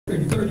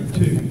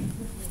232.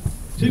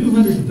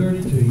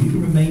 232. You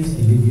can remain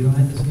seated. You don't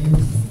have to stand.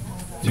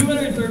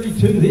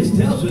 232. This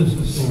tells us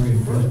the story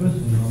of Christmas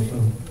and also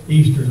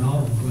Easter and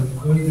all. But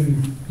go to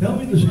tell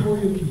me the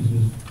story of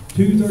Jesus.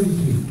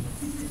 232.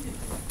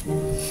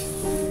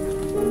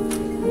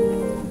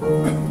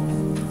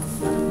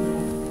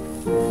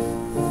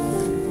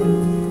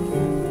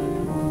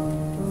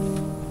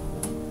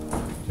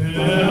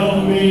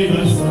 Tell me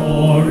the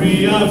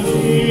story of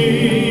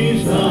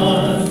Jesus,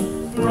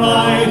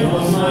 write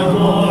on my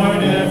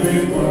heart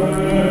every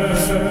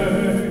word.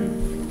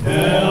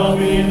 Tell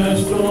me the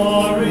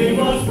story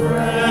most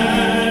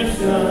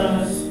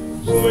precious,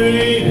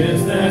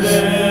 sweetest that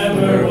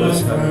ever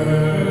was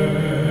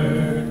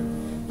heard.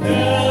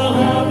 Tell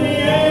how the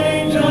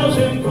angels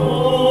in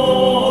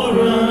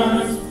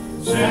chorus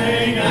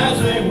sang as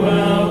they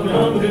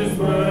welcomed his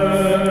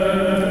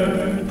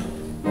birth.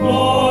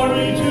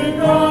 Glory to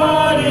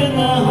God in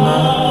the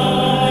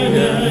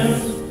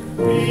highest,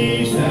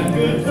 peace and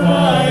good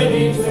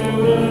tidings to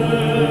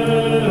earth.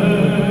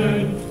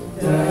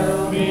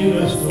 Tell me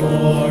the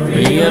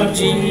story of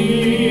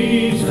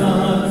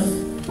Jesus,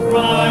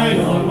 write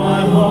on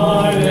my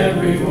heart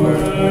every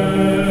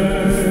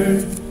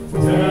word.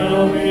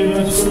 Tell me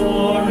the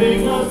story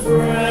most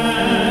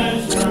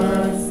precious,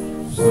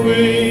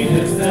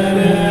 sweetest that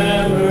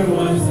ever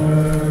was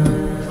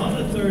heard. On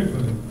the third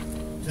verse.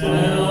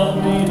 Tell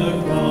me the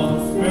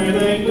cross where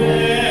they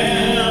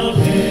nailed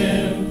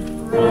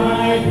him,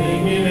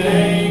 writhing in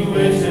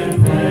anguish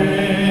and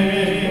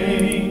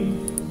pain.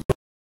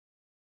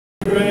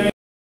 Grave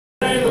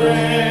they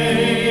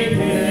laid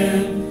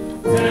him,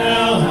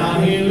 tell how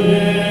he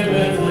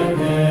liveth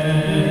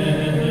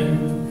again.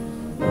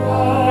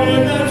 Oh,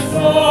 in that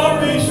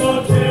story so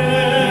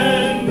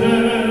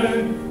tender,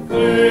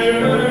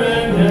 clearer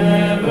and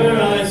ever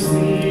I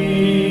see.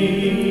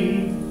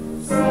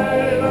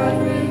 Say that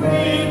we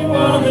weep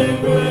while they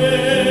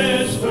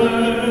whisper,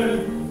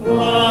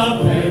 love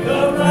paid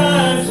the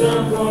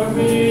ransom for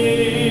me.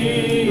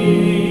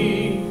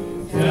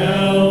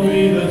 Tell me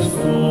the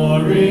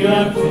story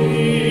of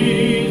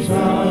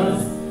Jesus,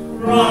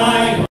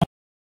 right on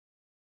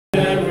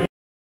every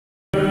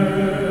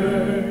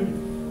word.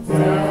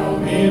 Tell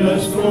me the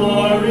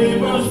story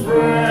most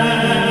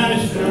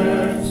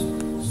precious,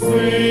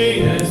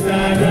 sweetest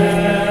that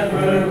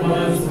ever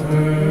was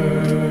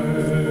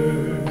heard.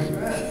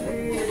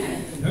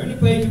 Turn to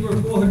page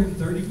number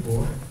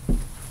 434.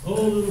 Oh,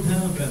 little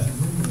town of Bethlehem.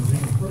 We'll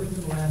take the first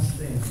and last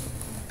stanza.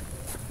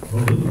 Oh,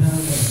 little town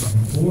of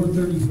Bethlehem.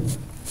 434.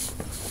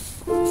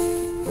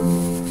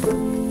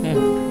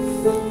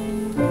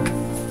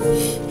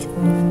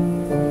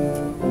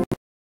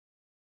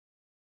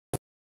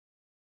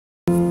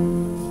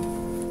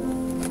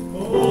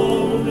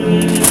 Oh,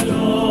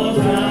 little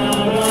town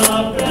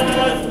of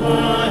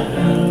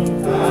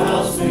Bethlehem,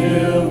 how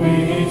still we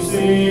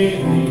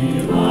see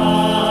thee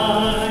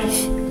lie.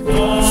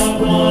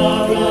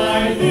 Above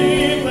thy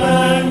deep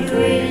and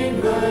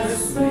dreamless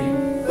sleep,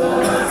 the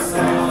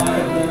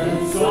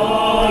silent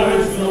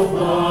stars go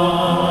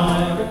by.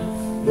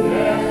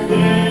 Yet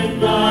in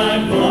thy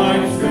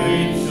dark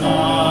street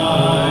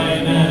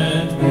shine,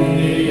 and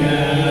the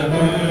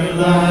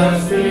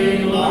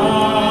everlasting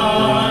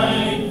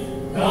light,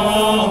 the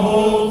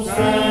hopes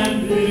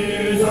and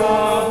fears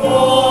of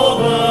all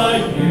the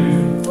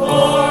youth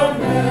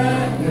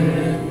tormented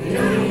me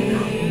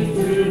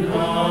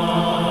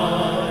tonight.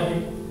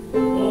 O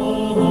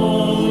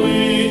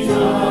holy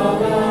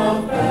child of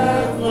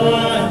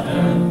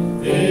Bethlehem,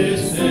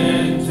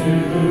 listen to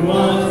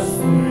us,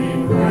 we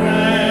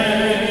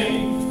pray.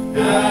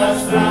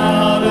 Cast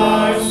out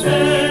our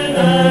sin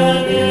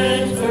and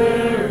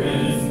enter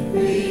in,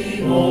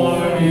 be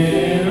born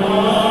in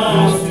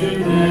us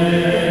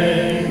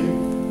today.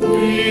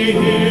 We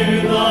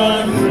hear the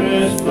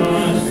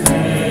Christmas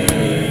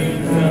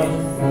angel,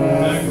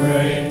 the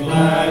great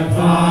glad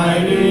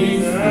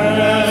tidings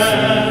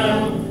tell.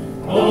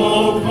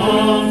 Oh,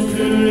 come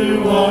to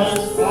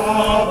us,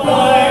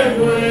 abide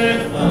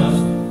with us,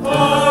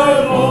 our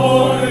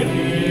Lord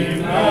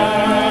Emmanuel.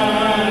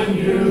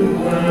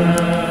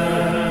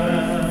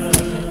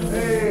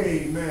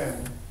 Amen.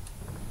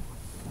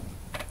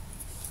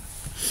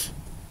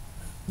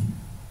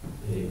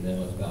 Amen.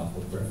 Let's bow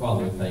for prayer.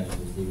 Father, we thank you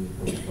this evening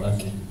for your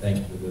blessings. We thank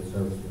you for the good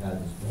service we had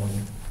this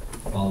morning.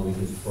 Father, we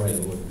just pray,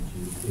 Lord, that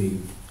you would be,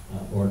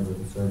 Lord, with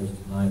the service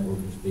tonight. Lord,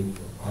 you speak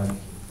to our hearts,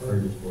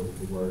 encourage us, Lord, with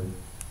the word.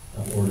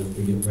 Lord, as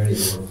we get ready,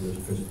 Lord, for this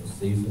Christmas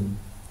season,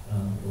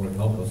 Lord,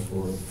 help us,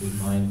 Lord, to be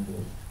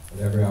mindful of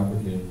every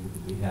opportunity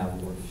that we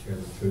have, Lord, to share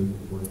the truth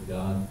of the Word of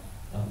God,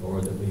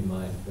 Lord, that we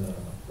might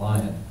apply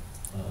it,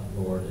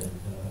 Lord, and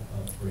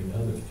bring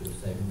others to the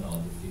saving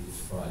knowledge of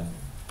Jesus Christ.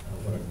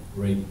 What a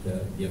great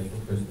gift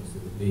for Christmas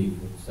it would be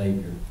for the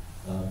Savior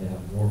to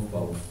have more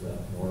folks,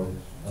 more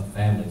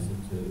families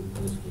into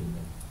this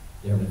kingdom.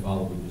 Dear Heavenly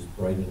Father, we just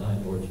pray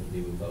tonight, Lord, you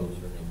be with those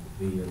who are able to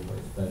be here, Lord,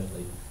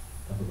 especially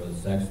for Brother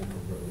Sexton,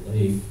 for Brother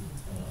Lee,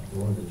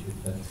 Lord, that you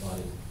touch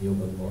bodies and heal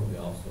them, Lord. We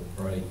also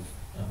pray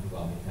for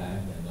Bobby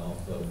Hack and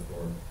also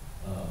for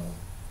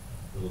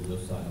little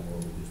Josiah,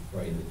 Lord, we just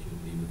pray that you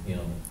would be with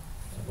him.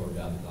 Lord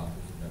God, the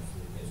doctors and nurses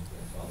in his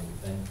care, Father, we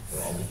thank you for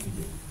all that you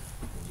do.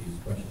 In Jesus'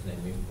 precious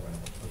name we pray.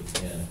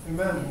 Amen.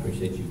 Amen.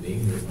 Appreciate you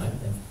being here tonight.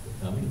 Thank you for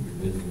coming. If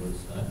you're visiting with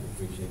us tonight, we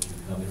appreciate you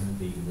coming and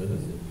being with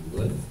us if you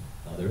would.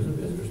 There's a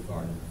visitor's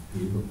card in the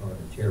pew or a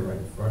chair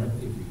right in front of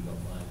you. If you don't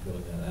mind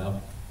filling that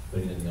out,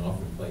 putting it in the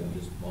offering plate in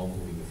just a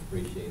moment, we would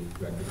appreciate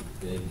the record of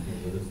being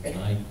here with us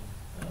tonight.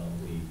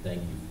 We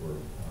thank you for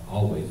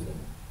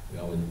we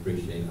always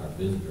appreciate our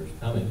visitors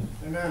coming.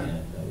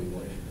 Amen. And we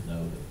want you to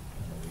know that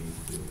we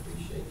do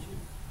appreciate you.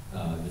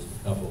 Just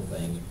a couple of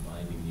things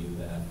reminding you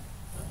that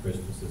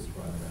Christmas is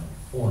right around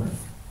the corner,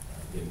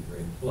 getting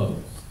very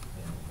close.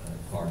 And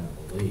it's hard to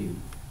believe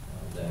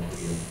that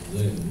we have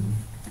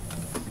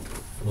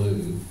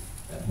flew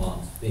at Mach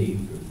speed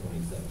through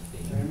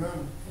 2017.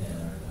 Amen.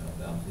 And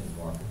about to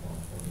embark upon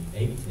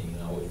 2018.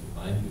 I always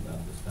remind you about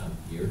this time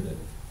of year to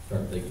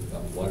start thinking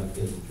about what it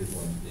is that you're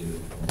going to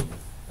do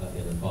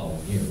in the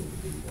following year, which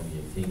would be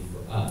 2018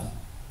 for us.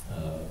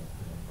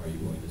 Are you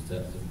going to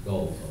set some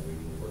goals on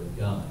reading the Word of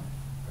God?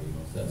 Are you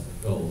going to set some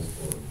goals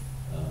for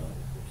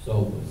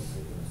soul winning? Are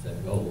you going to set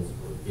goals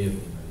for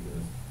giving? Are you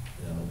going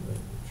to,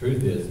 the truth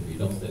is, if you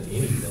don't set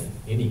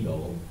any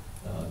goal,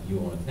 you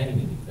won't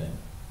attain anything.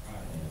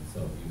 And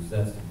so if you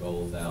set some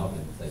goals out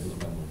and say,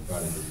 look, I'm going to try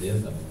to do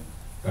this, I'm going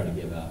to try to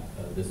give out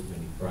this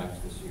many tracts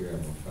this year,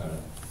 I'm going to try to,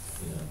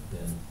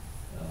 then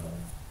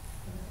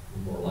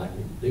you're more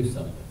likely to do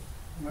something.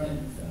 Right.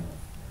 And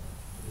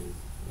it's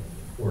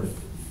important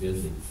to be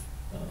busy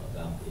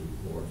about the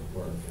Lord's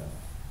work.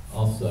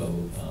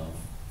 Also,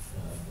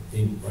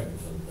 continue to pray for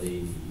Brother Lee.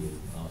 He is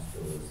in the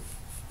hospital, is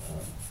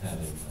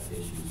having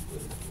issues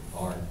with his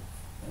heart.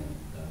 And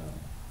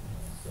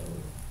so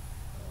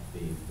be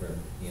in prayer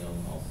for him.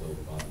 Also,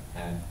 Father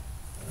Pat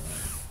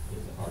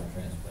is a heart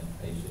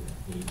transplant patient,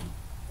 and he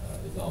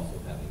is also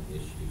having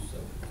issues. So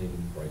continue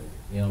to pray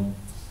for him.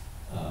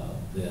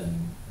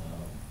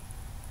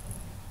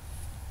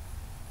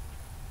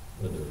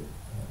 Brother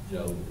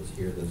Joe was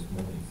here this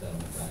morning. He's out on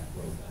the back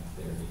row back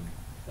there. He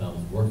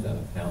works out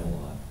of town a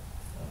lot.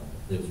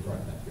 Lives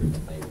right back here in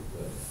the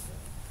neighborhood.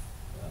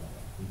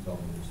 He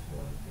told me this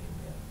morning,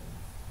 came in,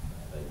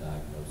 and they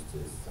diagnosed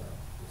his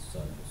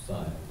son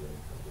Josiah with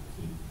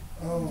leukemia.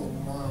 Oh,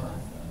 my.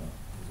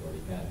 He's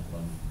already had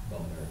one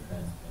bone marrow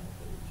transplant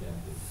that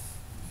rejected,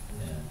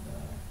 and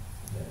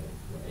they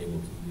were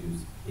able to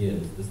use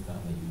this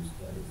time they used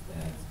his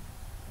dad's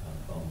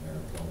bone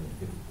marrow, was only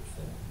 50%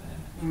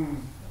 match.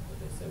 But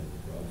they said with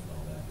the drugs and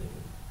all that, they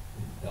could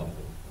help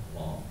it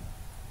along.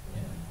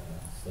 And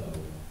so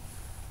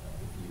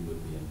if you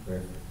would be in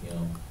prayer for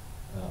him,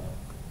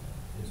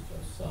 his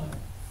son,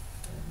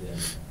 and then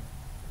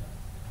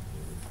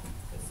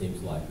it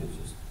seems like it's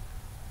just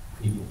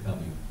people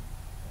coming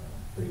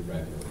pretty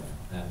regularly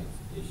now, having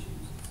some issues,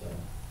 and so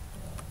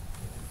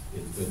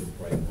it's good to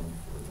pray one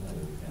for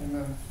another. We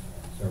have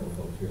several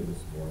folks here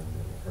this morning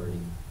that are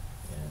hurting,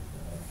 and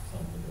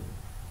some that are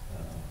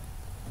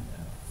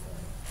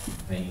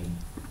pain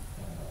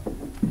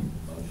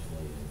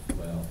emotionally as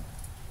well,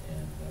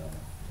 and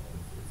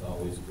it's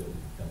always good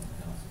to come to the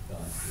house of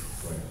God through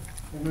prayer.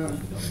 Amen.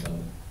 You don't know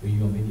who you're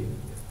going to be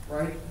dealing with.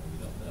 Right. You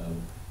don't know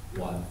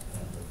what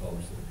the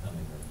folks that are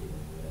coming are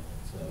dealing with,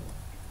 and so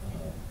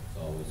it's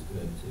always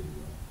good to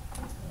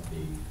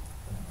be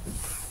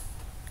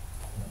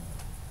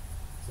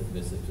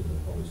submissive to the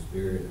Holy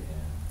Spirit.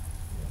 And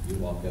if you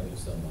walk up to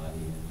somebody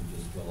and you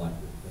just feel like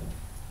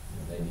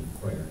they need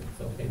prayer,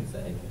 it's okay to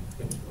say, hey,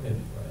 can we go ahead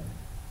and pray?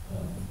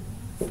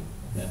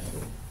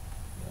 Naturally,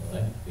 they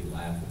could be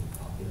laughing and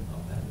talking and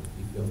all that. If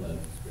you feel that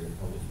the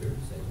Holy Spirit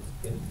say,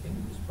 can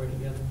we just pray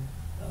together?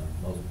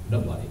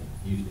 Nobody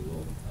usually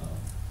will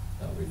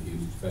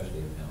refuse, especially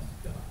in the house of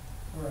God.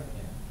 Right.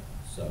 And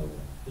so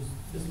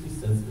just be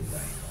sensitive to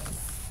that.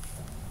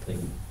 I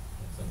think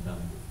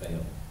sometimes we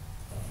fail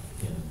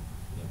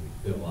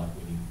we feel like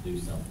we need to do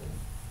something,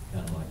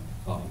 kind of like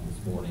talking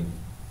this morning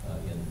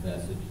in the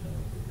message,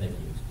 we're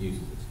making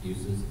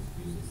excuses.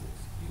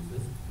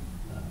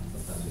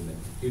 Sometimes we make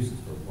excuses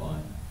for why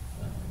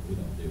we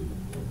don't do what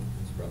the Lord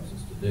instructs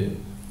us to do.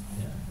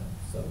 And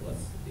so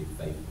let's be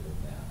faithful in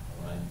that,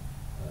 all right?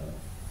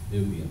 Do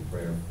be in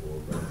prayer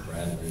for Brother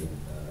Bradley and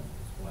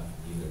his wife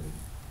Anita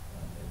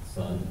and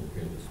son who are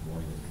here this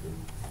morning. It's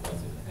a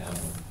blessing to have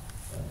them.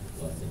 It's a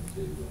blessing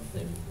to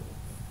take them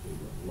to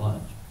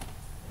lunch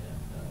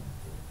and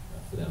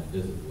sit down and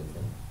visit with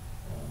them.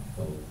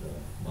 Told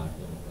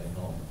Michael on the way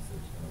home, I said,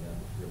 that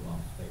was your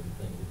mom's favorite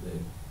thing to do,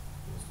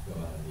 was to go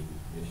out and meet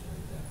with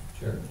missionaries after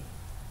church.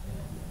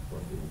 And of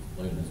course we went to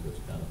Lunas,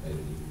 which kind of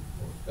made it even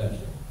more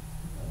special,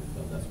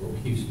 because that's where we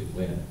usually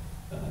went.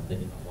 I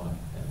think my wife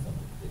had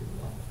something to do with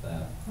a lot with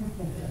that.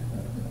 And,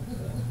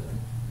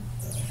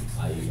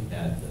 I even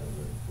had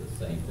the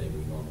same thing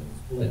we normally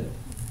split.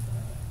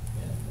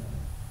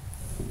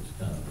 Just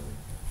kind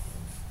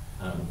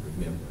of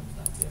remembrance,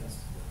 I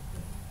guess.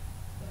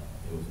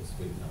 It was a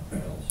sweet time of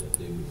fellowship,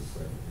 do be a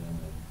prayer for them,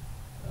 and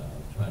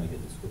trying to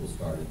get the school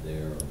started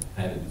there, or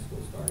having the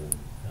school started.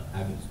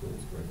 Having the school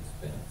is a great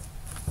expense,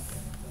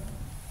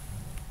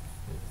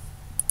 and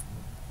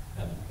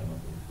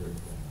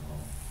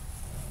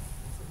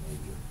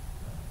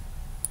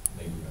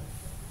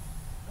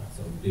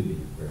do be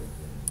in prayer for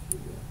them as you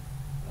will.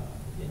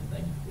 Again,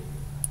 thank you for being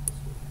here tonight. Let's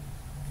do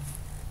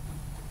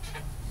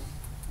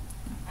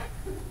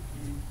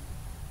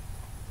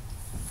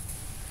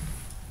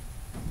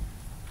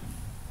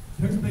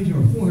that. Turn to page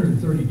number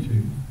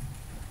 432.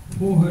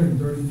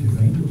 432,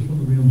 Angels from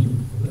the Realms of the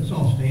Floor. Let's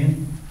all stand.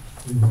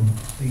 We will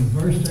sing the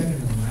first, second,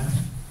 and the last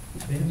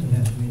stanza, and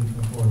have me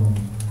come forward on the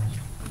last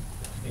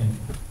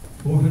stanza.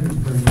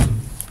 432.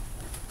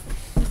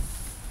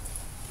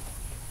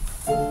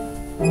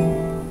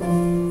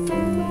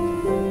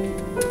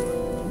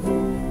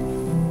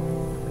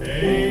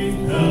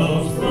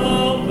 Angels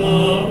from the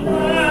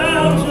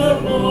realms of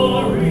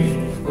glory,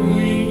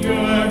 wing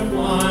your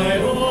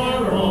flight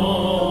o'er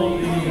all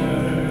the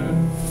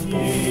earth.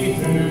 Ye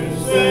who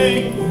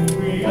sing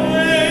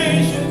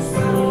creation's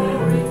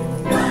story,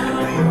 now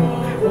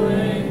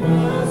proclaim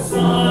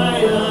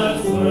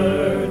Messiah's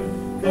word.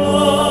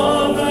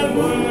 Come and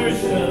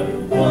worship,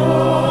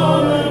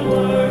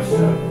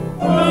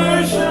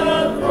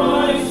 worship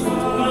Christ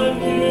the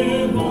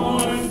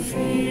newborn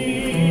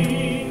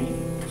King.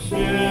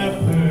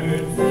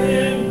 Shepherds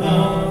in the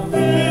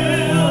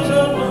fields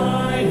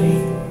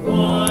abiding,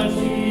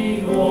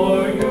 watching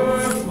o'er your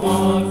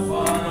flock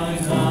by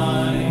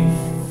night.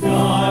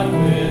 God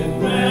with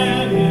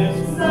man is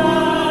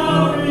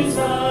now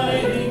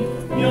residing,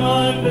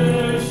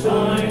 yonder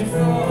shines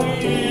the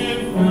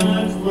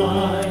infant's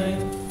light.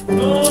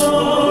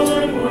 Come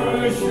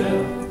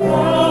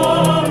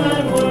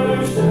and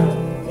worship,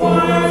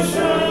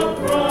 worship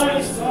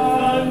Christ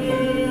the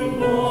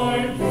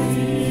newborn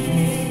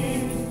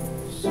King.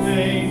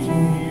 Saints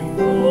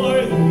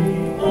before the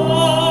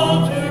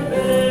altar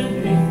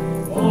bending,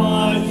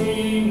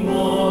 watching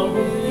long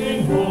in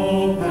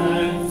hope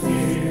and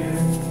fear.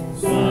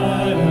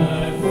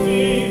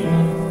 Suddenly the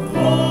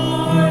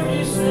Lord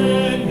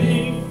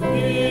descending,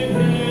 in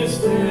his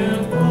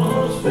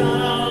temple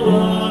shall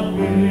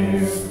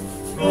appear.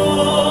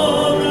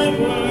 Come and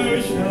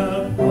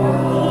worship,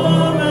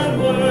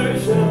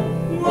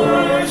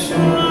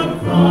 worship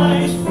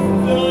Christ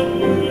the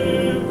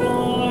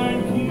newborn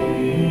King.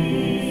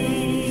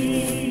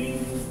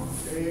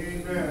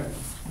 Amen.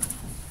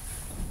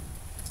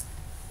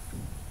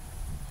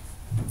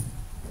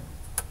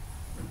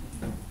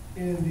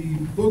 In the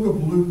book of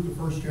Luke, the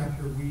first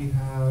chapter, we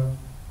have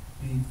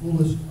the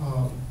fullest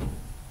part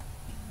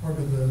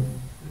of the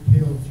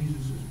tale of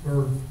Jesus'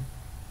 birth.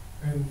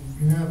 And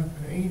you have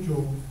an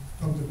angel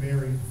come to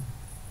Mary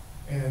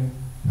and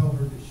tell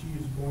her that she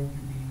is going to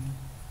be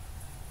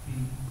the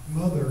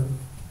mother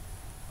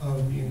of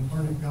the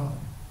incarnate God.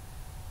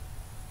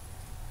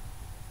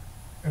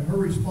 And her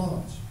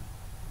response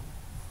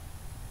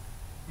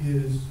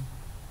is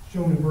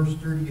shown in verse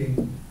 38.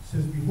 It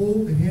says,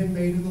 "Behold, the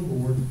handmaid of the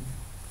Lord,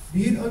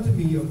 be it unto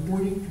me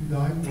according to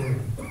thy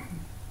word."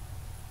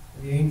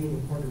 And the angel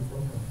departed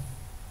from her.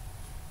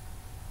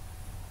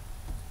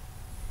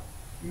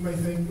 You may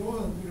think,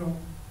 well,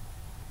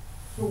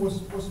 so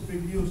what's the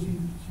big deal? She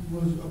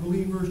was a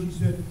believer. She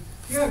said,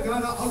 yeah,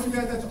 God, I'll do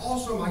that. That's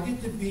awesome. I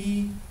get to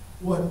be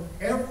what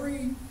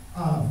every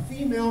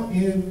female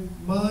in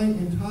my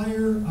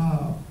entire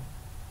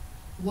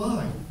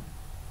line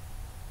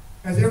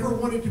has ever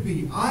wanted to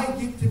be. I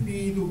get to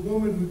be the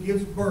woman who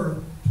gives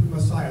birth to the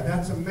Messiah.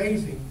 That's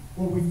amazing.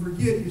 What we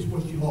forget is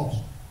what she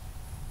lost.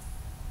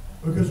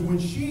 Because when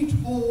she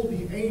told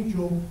the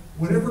angel,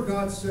 whatever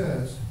God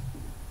says,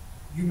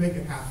 you make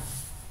it happen.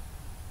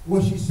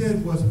 What she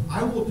said was,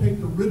 I will take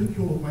the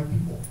ridicule of my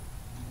people.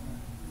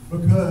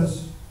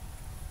 Because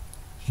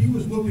she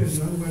was looked at as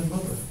an unwed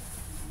mother.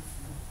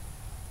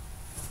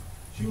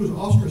 She was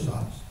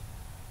ostracized.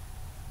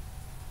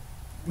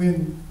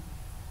 When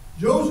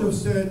Joseph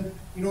said,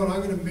 you know what,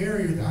 I'm going to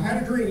marry her. I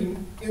had a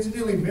dream.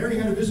 Incidentally, Mary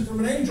had a visit from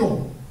an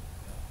angel.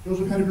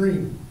 Joseph had a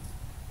dream.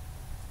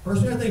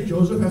 Personally, I think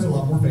Joseph has a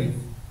lot more faith,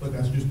 but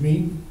that's just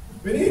me.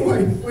 But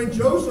anyway, when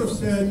Joseph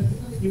said,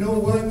 you know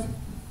what,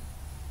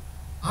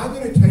 I'm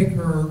going to take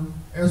her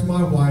as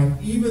my wife,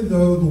 even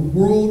though the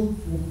world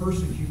will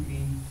persecute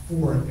me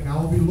for it, and I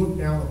will be looked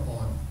down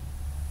upon.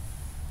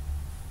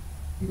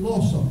 He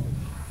lost something.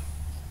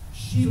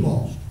 She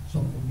lost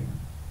something here.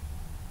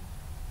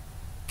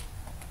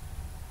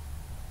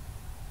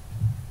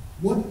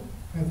 What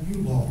have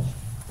you lost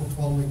for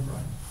following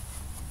Christ?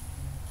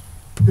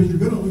 Because you're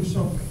going to lose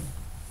something.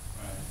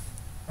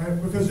 Right?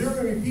 Because there are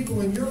going to be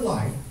people in your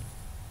life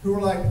who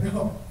are like,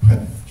 no,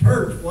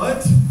 church,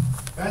 what?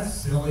 That's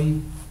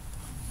silly.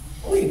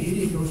 Only an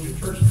idiot goes to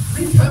church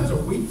 3 times a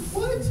week.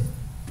 What?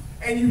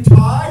 And you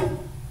tithe?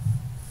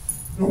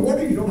 No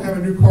wonder you don't have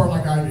a new car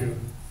like I do.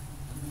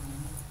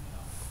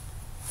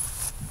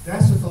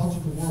 That's the thoughts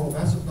of the world.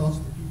 That's the thoughts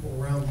of the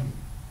people around you.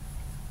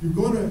 You're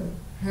going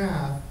to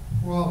have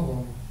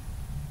problems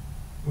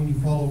when you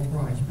follow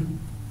Christ, but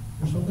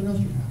there's something else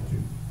you have to.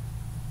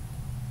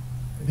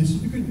 And this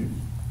is the good news.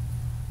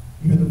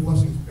 You have the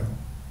blessings of God.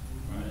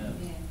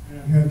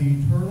 You have the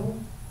eternal,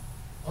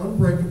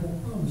 unbreakable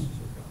promises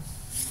of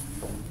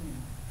God.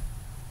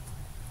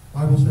 The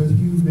Bible says, he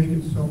who makes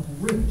himself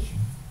rich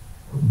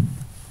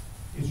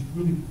is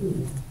really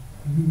poor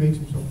and who makes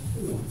himself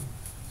poor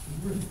is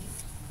rich.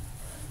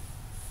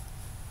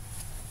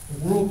 The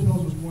world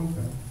tells us one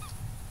thing.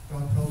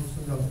 God tells us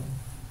another.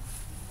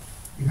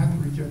 You have to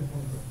reject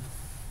one thing.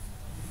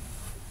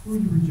 Who are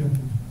you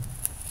rejecting tonight?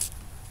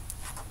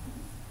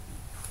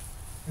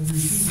 And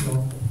receive the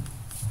offering.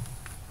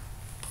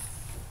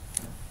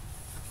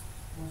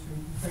 I want to say,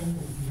 be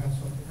thankful if you have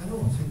something. I don't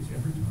want to say this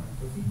every time,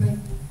 but be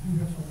thankful if you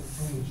have something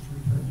from which to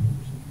return to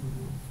for some good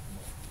work.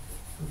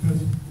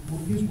 Because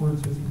his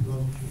word says he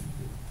loves you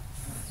too.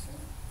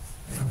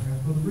 And I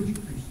have Brother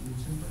Richard preach to you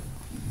in prayer.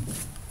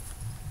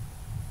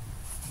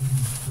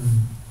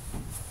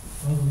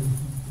 Father, we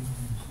thank you for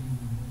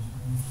receiving this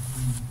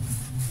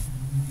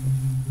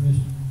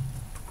lesson.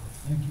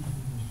 Thank you for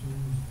the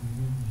service we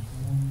had this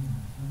morning,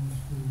 and Sunday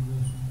school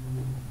lesson,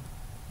 Lord.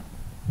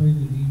 Pray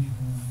that each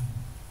one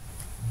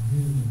will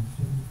hear and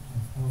accept the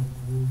heart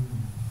word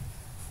and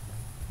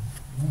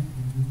not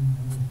be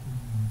moved off from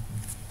the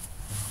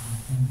we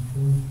come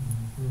close to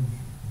the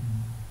worship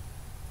Him.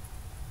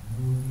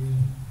 Lord,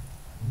 yes,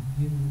 we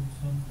give it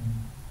something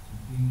to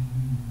be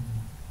used.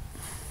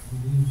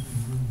 It is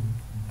the word.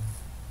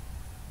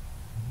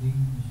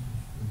 Leading us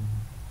astray.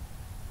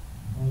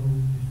 Father,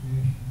 we just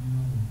ask you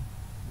now that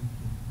we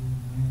could go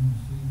around and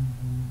see and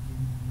know we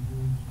give you the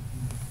words of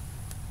you.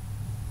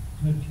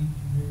 Touch each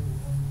and every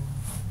one of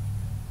us.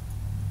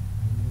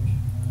 We ask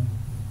you now to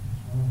put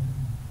this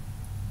offering.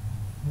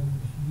 Help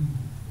us use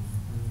it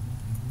for the presence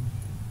of your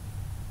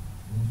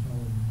Son. Bless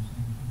all of these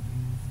things in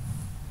Jesus'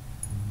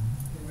 name.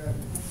 Amen.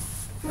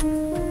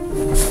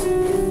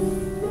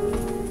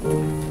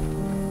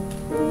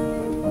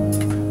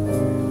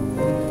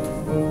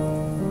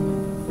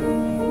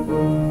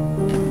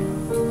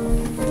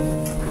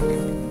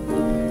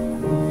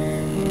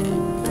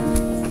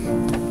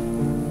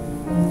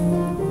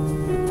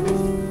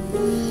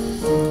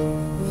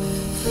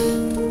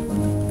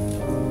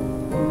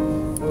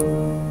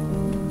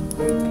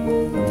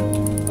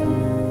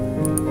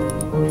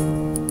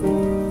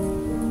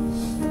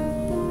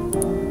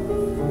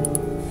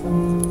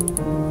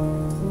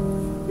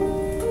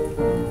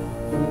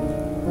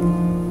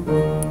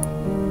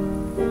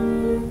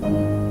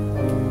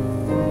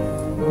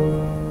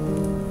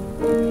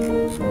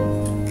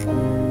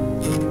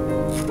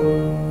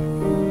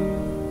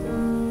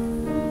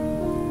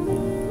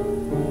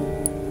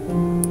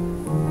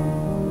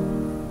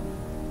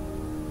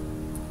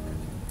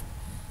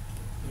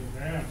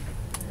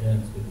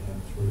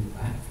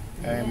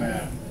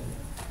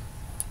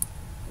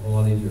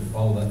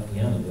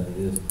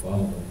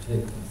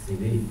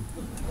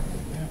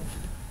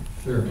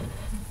 Sure,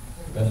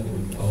 especially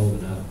when you're old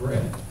and out of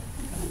breath.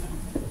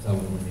 That's how we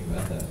know anything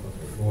about that, that's what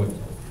their voice is.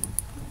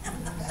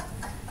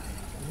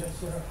 Yes,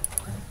 sir.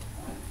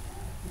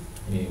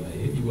 Anyway,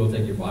 if you will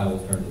take your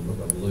Bibles, turn to the book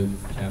of Luke,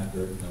 chapter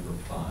number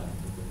 5.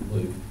 Book of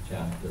Luke,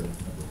 chapter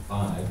number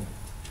 5.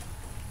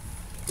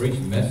 Preached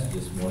a message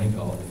this morning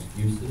called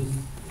Excuses,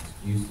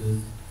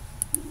 Excuses,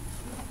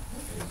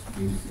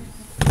 Excuses.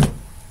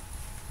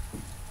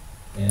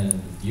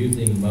 And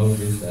using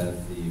Moses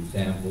as the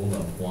example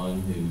of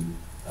one who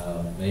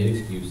made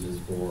excuses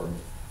for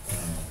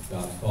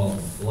God's call in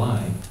his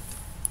life,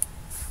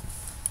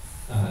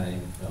 I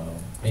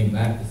came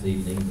back this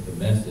evening with a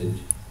message,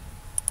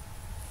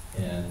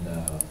 and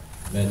the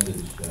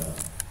message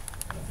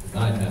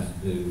tonight has to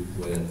do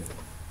with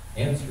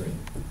answering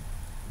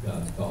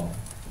God's call.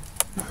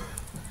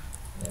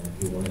 And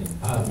if you want to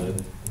entitle it,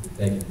 if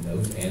you're taking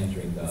notes,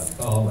 Answering God's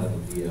Call, that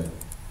would be a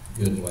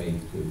good way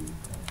to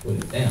put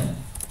it down.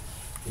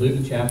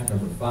 Luke chapter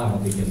number 5, I'll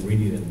begin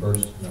reading in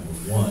verse number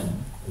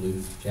 1.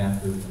 Luke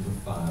chapter number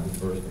 5, and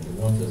verse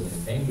number 1 says, "And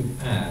it came to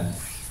pass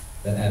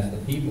that as the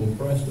people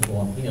pressed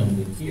upon him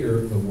to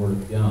hear the word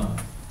of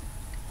God."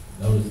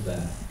 Notice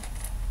that.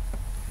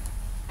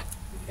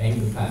 It came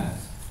to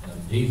pass.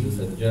 Jesus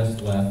had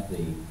just left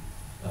the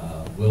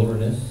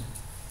wilderness.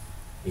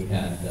 He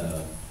had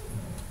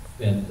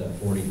spent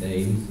 40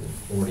 days and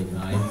 40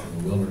 nights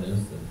in the wilderness,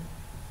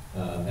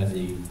 and as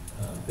he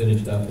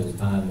finished up his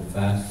time of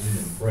fasting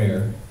and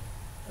prayer,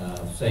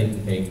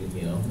 Satan came to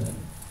him, and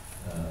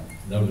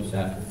notice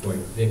after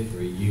great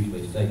victory,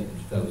 usually Satan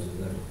shows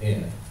his other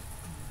head.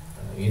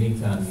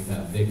 Anytime you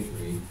have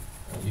victory,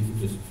 you can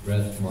just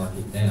rest, mark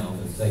it down,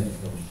 and Satan's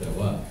going to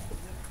show up.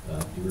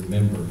 If you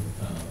remember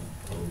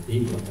the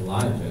people of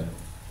Elijah,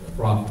 the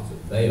prophets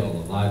of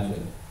Baal, Elijah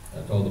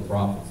told the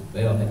prophets of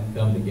Baal, "Have you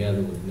come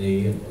together with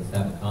me, and let's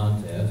have a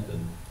contest,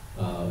 and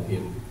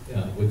if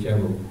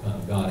whichever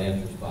God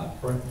answers by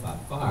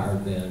fire,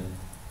 then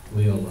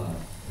we'll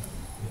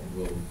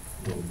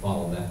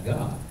follow that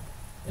God."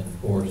 And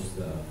of course,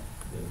 the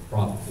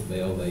prophets of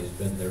Baal, they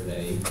spent their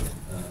day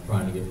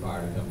trying to get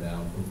fire to come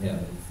down from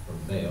heaven, from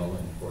Baal,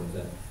 and of course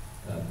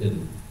that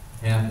didn't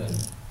happen.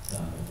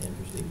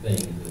 Interesting thing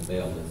is that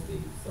Baal is the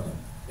son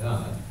of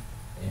God,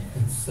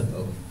 and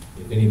so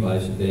if anybody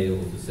should be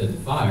able to send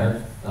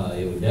fire,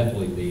 it would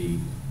definitely be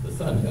the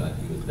sun god,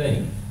 you would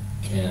think.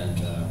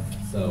 And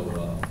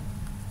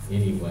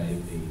anyway,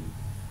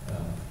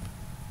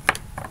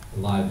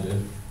 Elijah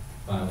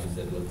finally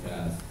said, "Look,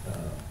 guys,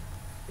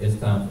 it's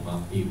time for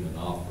my evening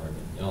offering,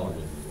 and y'all are in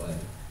the way.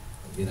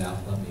 Get out,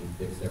 let me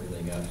fix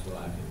everything up so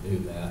I can do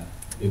that,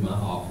 do my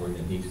offering.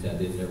 And he set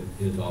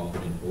his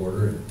offering in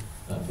order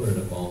and put it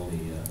up on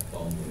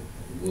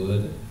the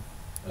wood.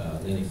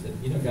 And then he said,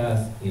 you know,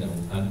 guys, you know,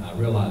 I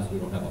realize we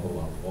don't have a whole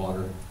lot of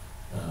water,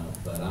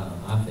 but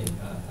I think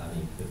I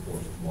need to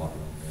pour some water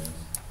on this.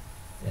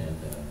 And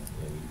you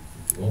know,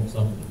 if you want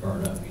something to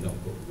burn up, you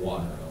don't put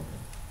water on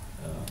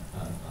it.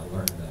 I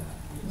learned that.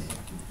 You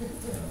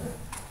know.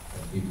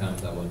 A few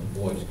times I was in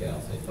Boy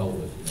Scouts, they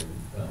told us, you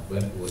know,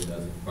 wet wood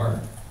doesn't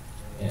burn.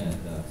 And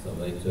so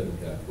they took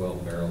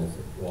 12 barrels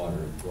of water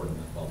and poured them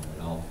up on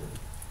the altar.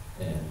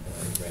 And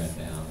he ran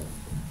down and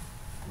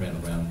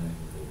ran around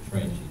the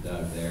trench he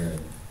dug there.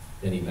 And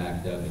then he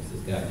backed up and he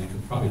says, guys, you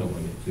probably don't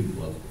want to get too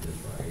close to this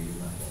right here. You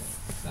might want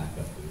to back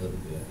up a little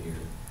bit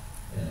here.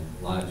 And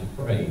Elijah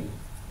prayed,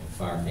 and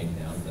fire came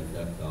down and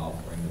lifted up the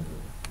offering of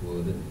the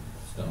wood and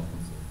the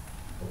stones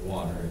and the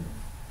water. And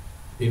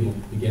people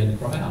began to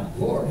cry out,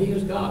 Lord, he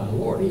is God, the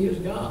Lord, he is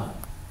God.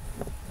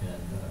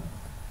 And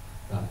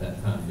about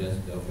that time,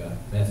 Jessica got a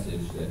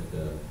message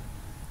that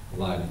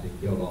Elijah had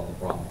killed all the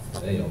prophets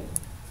of Baal.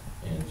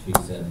 And she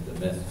sent the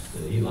message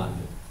to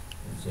Elijah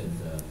and said,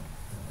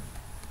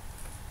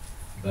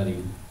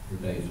 buddy, your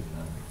days are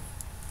numbered.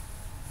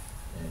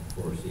 And of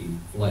course, he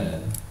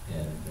fled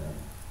and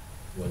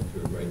went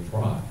through a great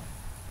trial.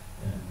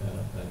 And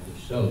that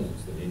just shows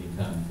us that any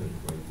time there's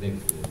a great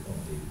victory, there's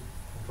going to be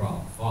a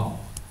trial to follow.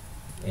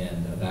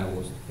 And that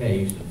was the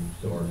case, and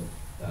sort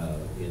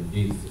of in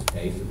Jesus'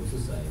 case, it was the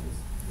same.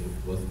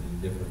 It wasn't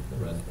any different than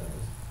the rest of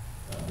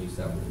us. He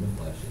suffered in the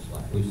flesh, just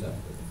like we suffered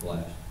in the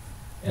flesh.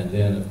 And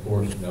then, of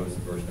course, notice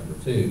in verse number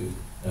 2,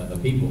 the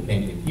people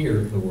came to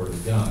hear the word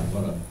of God.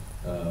 What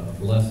a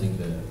blessing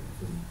to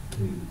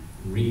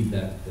read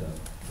that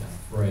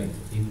phrase.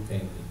 The people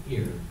came to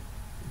hear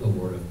the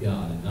word of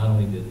God. And not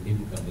only did the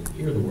people come to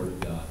hear the word of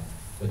God,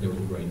 but there was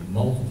a great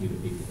multitude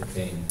of people that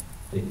came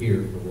to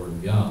hear the word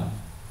of God.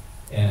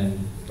 And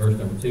verse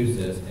number 2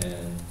 says,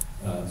 and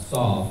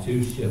saw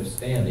 2 ships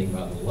standing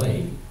by the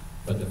lake,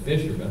 but the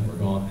fishermen were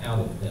gone out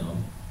of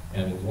them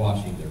and were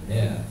washing their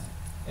nets.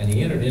 And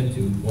he entered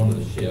into one of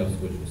the ships,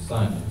 which was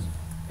Simon's,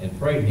 and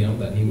prayed him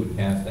that he would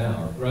cast out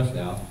or thrust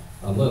out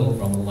a little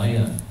from the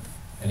land.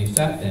 And he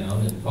sat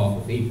down and taught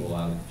the people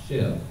out of the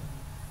ship.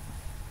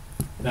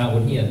 Now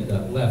when he had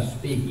left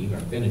speaking, or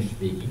finished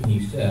speaking,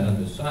 he said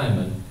unto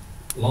Simon,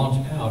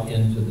 launch out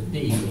into the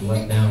deep and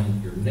let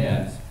down your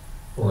nets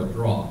for a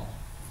draught.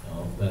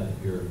 That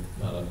if you're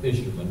not a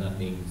fisherman, that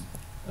means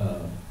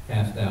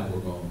cast out, we're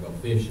going to go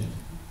fishing.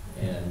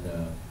 And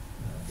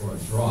for a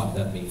draught,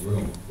 that means we're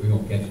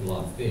going to catch a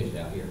lot of fish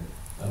out here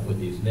with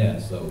these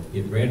nets. So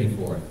get ready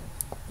for it.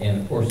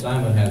 And of course,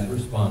 Simon has a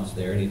response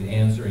there. And he's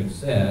answering,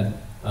 said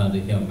unto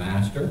him,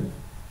 Master,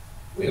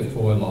 we have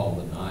toiled all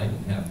the night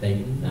and have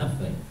taken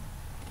nothing.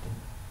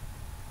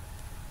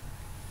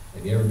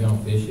 Have you ever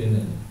gone fishing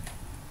and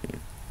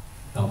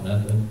caught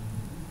nothing?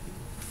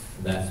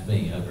 That's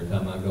me. Every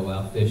time I go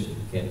out fishing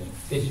to catch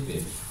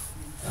fish,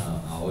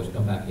 I always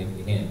come back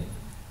empty-handed.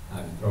 I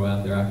can throw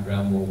out there, I can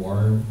drown more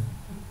worms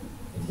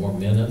and more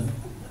minnows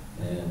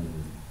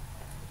and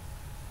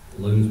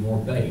lose more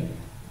bait,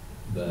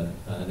 but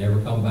I never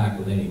come back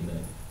with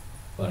anything.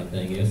 Funny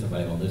thing is,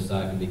 somebody on this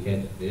side can be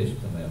catching fish,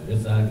 somebody on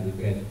this side can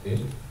be catching fish,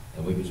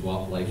 and we can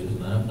swap places,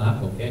 and I'm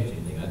not going to catch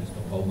anything. I just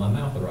don't hold my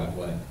mouth the right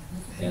way.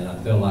 And I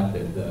feel like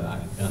that I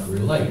can kind of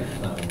relate.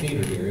 Simon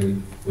Peter here,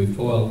 we've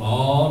toiled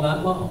all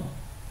night long,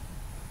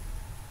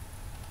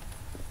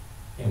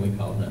 and we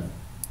caught nothing.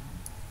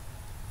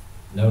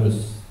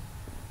 Notice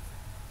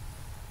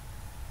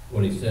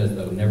what he says,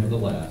 though,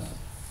 nevertheless,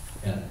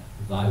 at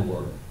thy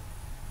word,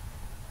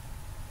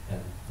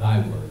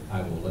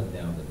 I will let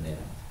down the net.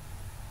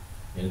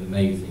 And it's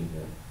amazing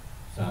that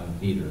Simon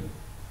Peter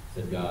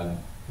said, God,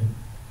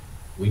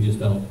 we just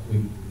don't,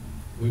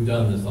 we've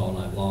done this all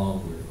night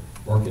long.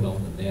 We're working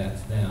on the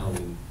nets now.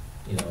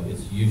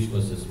 It's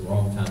useless. It's the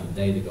wrong time of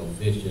day to go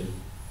fishing.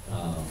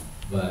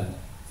 But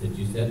since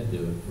you said to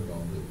do it, we're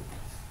going to do it.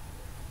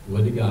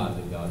 Would to God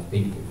that God's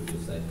people would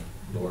just say,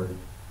 Lord,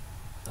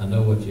 I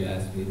know what you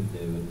asked me to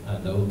do. And I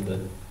know that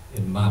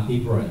in my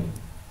pea brain,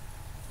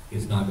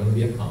 it's not going to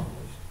be accomplished.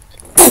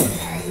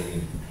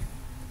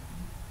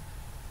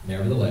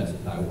 Nevertheless,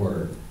 at thy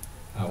word,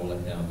 I will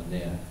let down the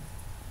net.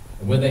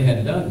 And when they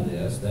had done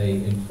this, they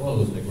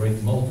enclosed a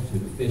great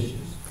multitude of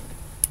fishes,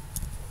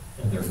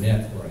 and their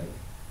net brake.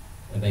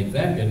 And they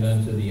beckoned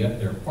unto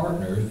their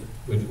partners,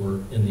 which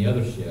were in the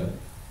other ship,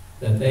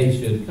 that they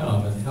should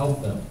come and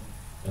help them.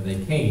 And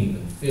they came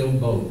and filled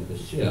both the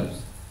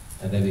ships,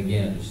 and they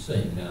began to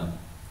sink. Now,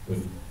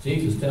 when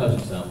Jesus tells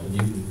you something, you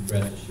can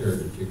rest assured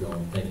that you're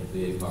going to take a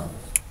big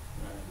harvest.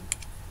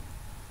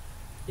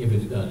 If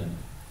it's done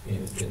in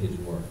his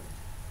word.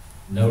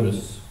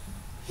 Notice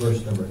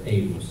verse number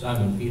 8. When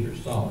Simon Peter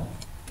saw it,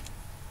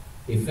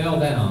 he fell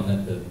down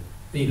at the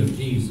feet of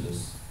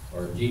Jesus,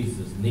 or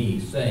Jesus'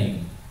 knees,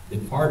 saying,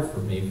 Depart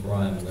from me, for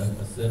I am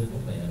a sinful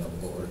man,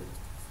 O Lord.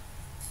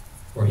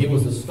 For he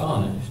was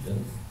astonished,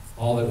 and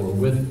all that were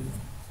with him.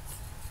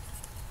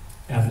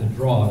 at the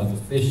draught of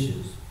the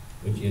fishes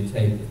which he had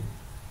taken.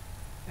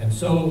 And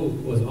so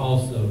was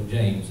also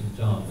James and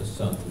John, the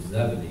sons of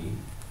Zebedee,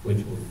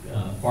 which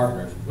were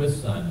partners with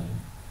Simon.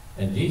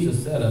 And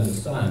Jesus said unto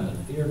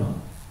Simon, Fear not,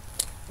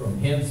 from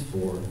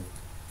henceforth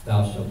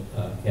thou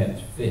shalt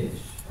catch fish,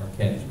 or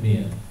catch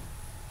men.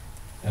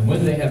 And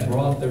when they had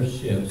brought their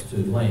ships to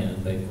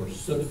land, they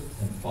forsook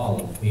and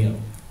followed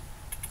him.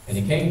 And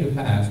it came to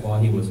pass,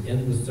 while he was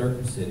in the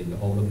certain city,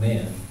 behold, a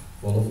man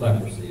full of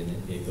leprosy.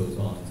 And it goes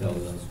on and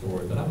tells that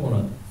story. But I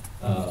want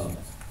to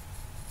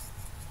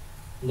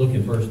look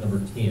at verse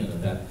number 10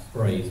 of that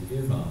phrase,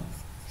 Fear not,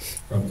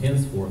 from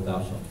henceforth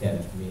thou shalt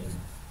catch men.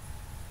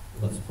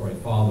 Let's pray.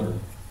 Father,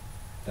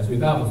 as we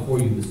bow before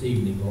you this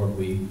evening, Lord,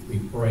 we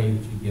pray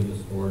that you give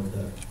us, Lord,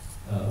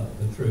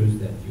 the truths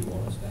that you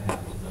want us to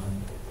have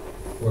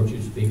tonight. Lord,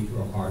 you speak to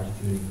our hearts,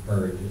 that you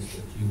encourage us,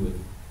 that you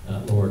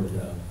would, Lord,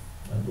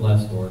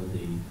 bless, Lord,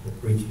 the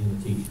preaching and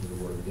the teaching of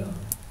the Word of God.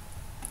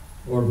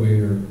 Lord,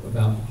 we're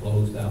about to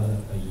close out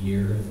a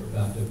year, and we're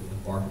about to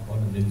embark upon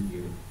a new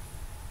year.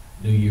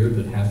 New year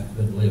that hasn't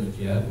been lived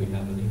yet. We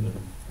haven't even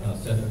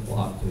set the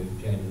clock to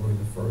January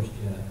the 1st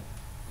yet.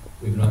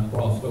 We've not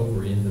crossed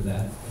over into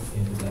that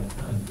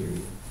time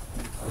period.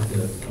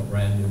 It's a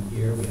brand new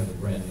year. We have a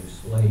brand new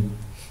slate.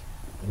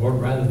 And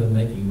Lord, rather than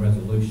making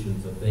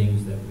resolutions of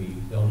things that we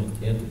don't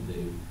intend to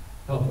do,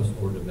 help us,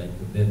 Lord, to make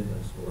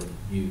commitments, Lord,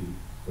 to you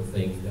for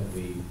things that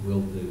we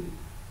will do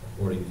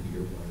according to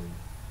your word.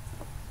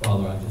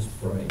 Father, I just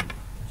pray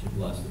that you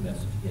bless the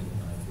message again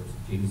tonight. For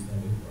in Jesus'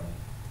 name we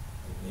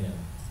pray. Amen.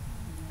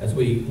 As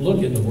we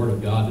look in the Word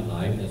of God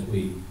tonight, as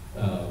we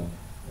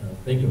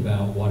think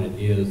about what it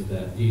is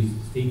that Jesus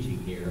is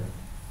teaching here,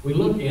 we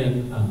look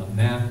in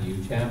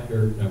Matthew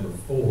chapter number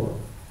 4.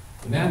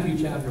 In Matthew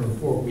chapter number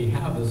 4, we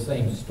have the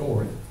same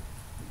story.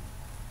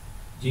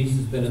 Jesus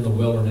has been in the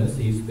wilderness.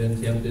 He's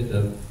been tempted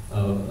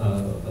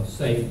of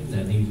Satan,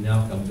 and he's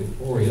now come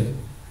victorious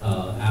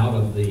out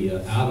of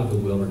the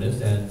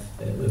wilderness. And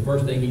the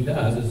first thing he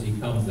does is he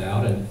comes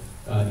out and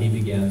he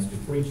begins to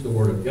preach the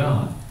Word of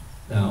God.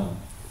 Now,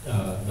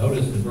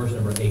 notice in verse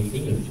number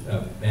 18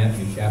 of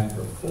Matthew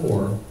chapter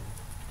 4,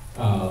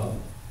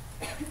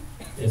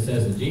 it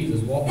says that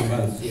Jesus, walking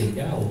by the Sea of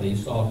Galilee,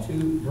 saw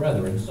two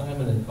brethren,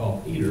 Simon and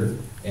called Peter,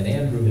 and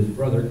Andrew his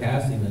brother,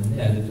 casting a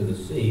net into the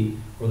sea,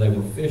 for they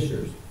were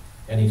fishers.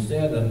 And he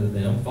said unto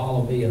them,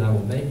 Follow me, and I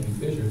will make you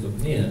fishers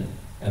of men.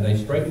 And they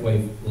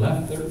straightway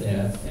left their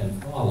nets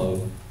and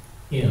followed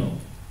him.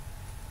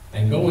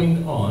 And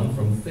going on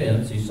from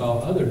thence, he saw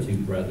other two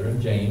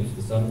brethren, James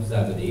the son of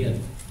Zebedee,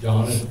 and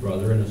John his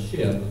brother, in a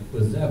ship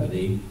with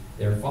Zebedee,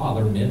 their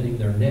father, mending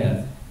their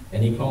nets.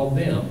 And he called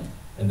them.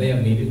 And they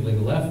immediately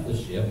left the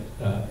ship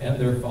and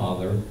their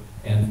father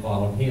and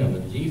followed him.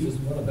 And Jesus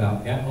went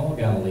about all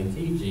Galilee,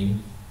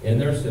 teaching in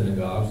their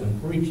synagogues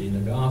and preaching the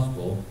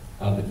gospel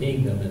of the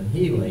kingdom, and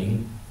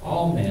healing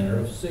all manner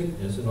of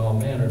sickness and all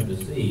manner of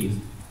disease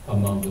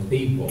among the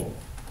people.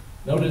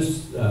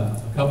 Notice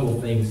a couple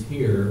of things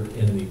here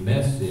in the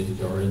message,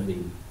 or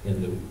in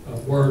the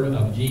word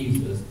of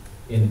Jesus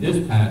in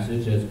this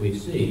passage. As we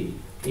see,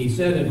 he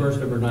said in verse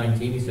number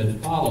 19, he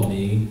said, Follow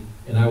me,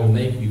 and I will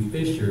make you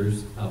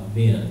fishers of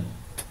men.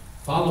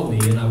 Follow me,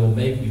 and I will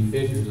make you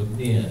fishers of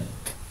men.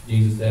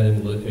 Jesus said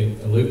in Luke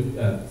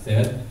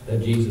said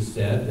that Jesus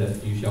said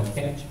that you shall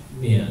catch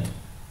men.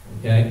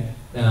 Okay?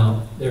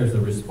 Now, there's a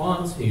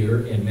response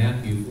here in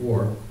Matthew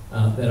 4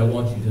 that I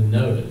want you to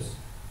notice.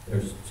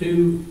 There's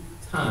two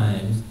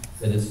times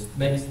that it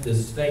makes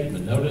this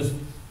statement. Notice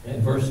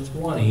in verse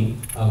 20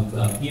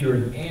 of Peter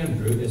and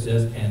Andrew, it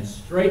says, and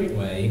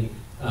straightway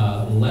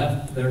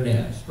left their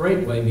net.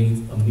 Straightway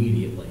means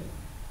immediately.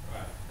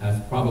 That's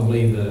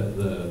probably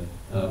the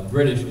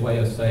British way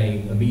of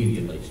saying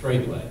immediately,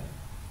 straightway.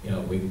 You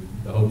know,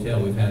 the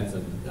hotel, we've had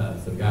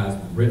some guys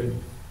from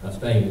Britain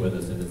staying with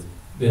us, and it's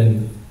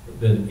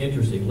been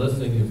interesting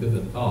listening to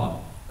them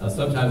talk.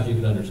 Sometimes you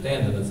can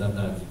understand them, and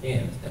sometimes you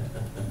can't.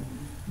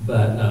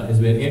 But it's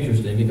been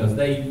interesting because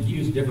they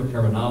use different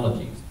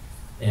terminologies.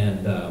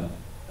 And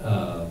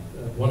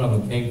one of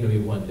them came to me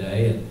one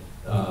day,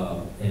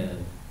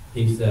 and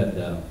he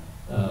said,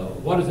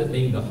 "What does it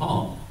mean to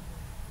honk?"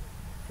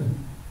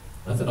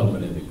 That's an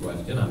open-ended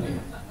question. I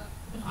mean,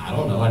 I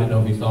don't know. I didn't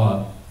know if he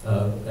saw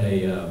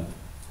a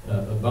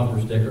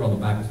bumper sticker on the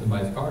back of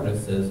somebody's car that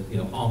says, you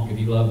know, honk if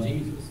you love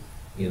Jesus,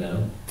 you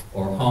know,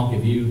 or honk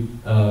if you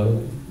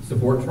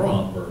support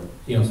Trump, or,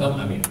 you know,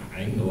 something. I mean, I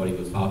didn't know what he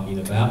was talking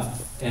about.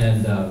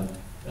 And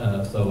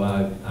so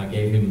I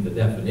gave him the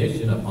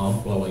definition of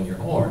honk, blowing your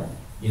horn.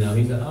 You know,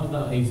 he said, oh,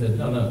 no. He said,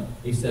 no.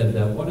 He said,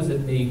 what does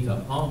it mean to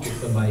honk at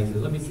somebody? He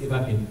said, let me see if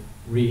I can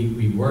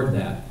reword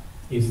that.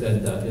 He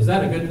said, is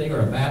that a good thing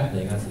or a bad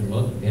thing? I said,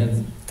 well, it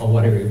depends on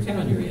whatever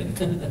town you're in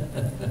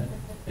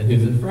and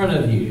who's in front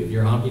of you. If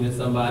you're honking at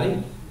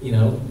somebody, you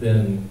know,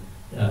 then,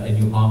 and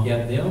you honk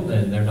at them,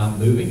 then they're not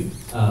moving.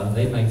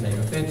 They may take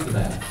offense to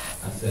that.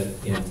 I said,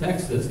 in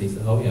Texas, he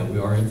said, oh yeah, we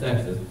are in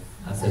Texas.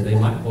 I said, they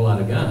might pull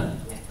out a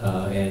gun,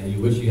 and you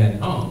wish you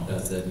hadn't honked. I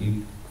said,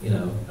 you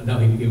know, no,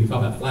 he was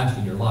talking about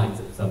flashing your lights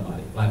at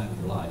somebody, flashing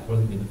your lights. What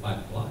does it mean to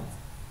flash lights?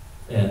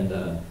 And,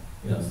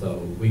 so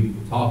we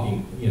were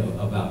talking,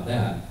 about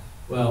that.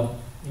 Well,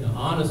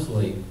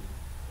 honestly,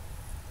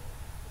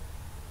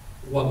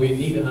 what we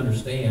need to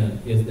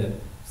understand is that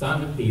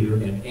Simon Peter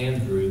and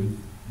Andrew,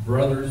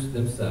 brothers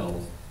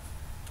themselves,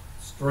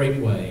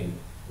 straightway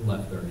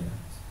left their nets.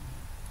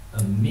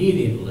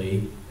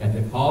 Immediately, at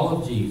the call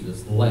of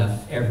Jesus,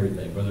 left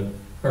everything. Brother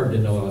Kurt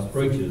didn't know what I was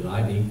preaching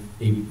tonight.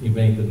 He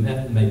made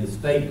the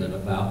statement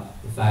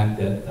about the fact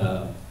that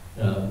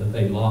that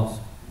they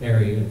lost,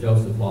 Mary and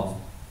Joseph lost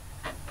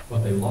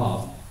what they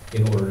lost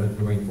in order to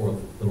bring forth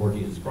the Lord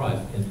Jesus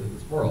Christ into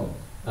this world.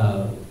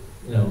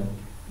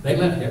 They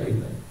left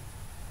everything.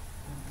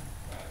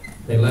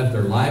 They left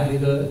their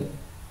livelihood.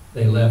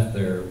 They left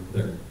their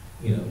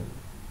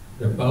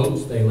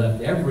boats. They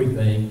left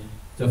everything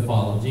to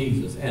follow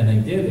Jesus, and they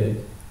did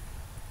it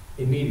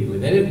immediately.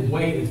 They didn't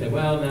wait and say,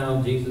 well,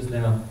 now, Jesus,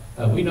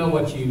 we know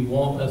what you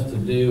want us to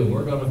do, and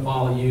we're going to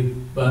follow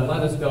you, but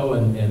let us go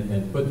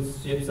and put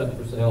ships up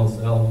for sale,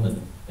 sell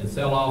them, and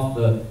sell off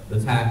the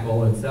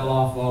tackle, and sell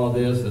off all of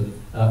this,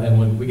 and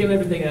when we get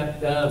everything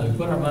done, we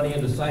put our money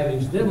into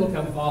savings, then we'll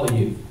come follow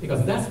you,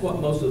 because that's what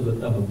most of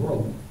the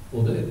world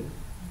will do.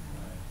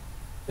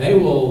 They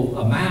will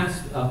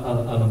amass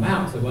an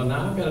amount, say, well,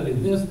 now I've got to do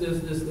this,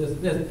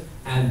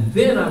 and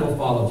then I will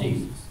follow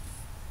Jesus.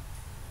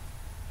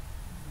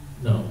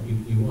 No,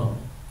 you won't.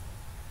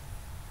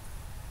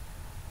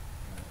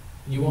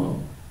 You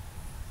won't.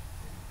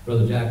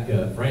 Brother Jack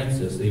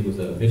Francis, he was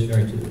a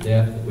missionary to the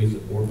deaf that we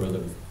support.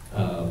 Brother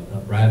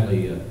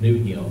Bradley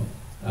knew him.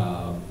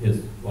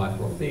 His wife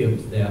Dorothea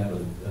was deaf.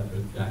 Brother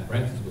Jack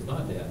Francis was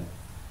not deaf.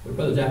 But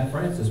Brother Jack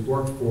Francis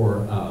worked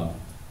for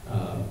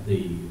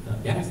the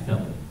gas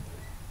company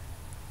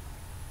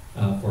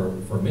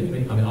for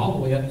many, all the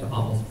way up to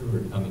almost to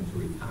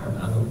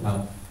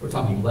retirement. We're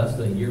talking less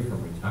than a year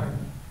from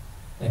retirement.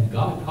 And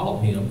God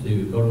called him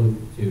to go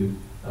to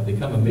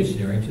become a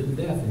missionary to the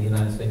deaf in the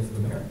United States of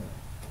America.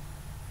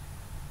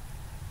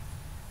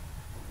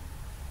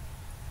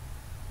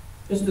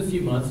 Just a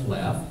few months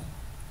left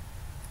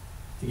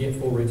to get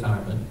full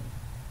retirement.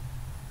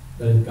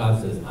 But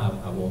God says,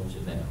 I want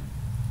you now.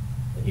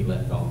 And he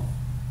left off.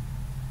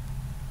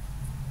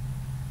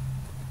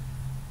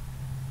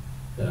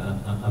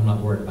 I'm not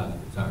worried about the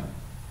retirement.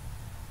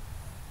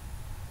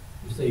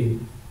 You see,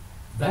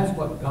 that's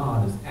what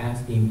God is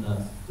asking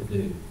us to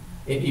do.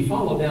 If you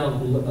follow down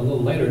a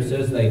little later, it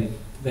says they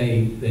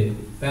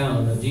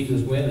found that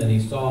Jesus went and he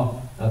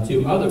saw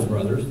two other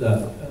brothers,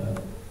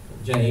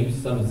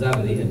 James, son of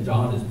Zebedee, and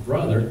John, his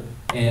brother,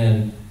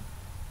 and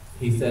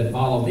he said,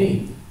 follow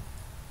me.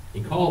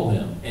 He called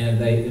them, and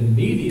they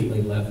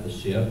immediately left the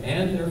ship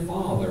and their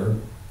father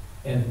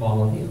and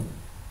followed him.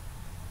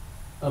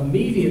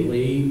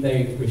 Immediately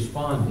they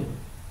responded.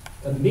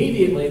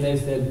 Immediately they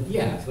said,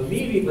 yes.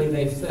 Immediately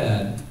they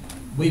said,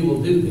 we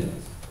will do this.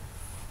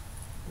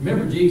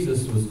 Remember,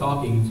 Jesus was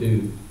talking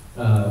to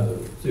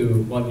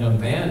one young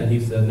man, and he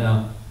said,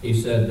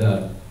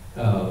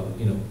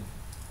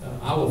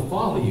 I will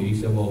follow you. He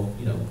said, well,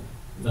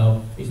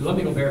 no. He said, let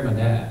me go bury my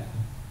dad.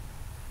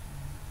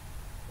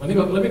 Let me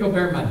go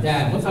bury my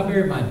dad. Once I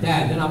bury my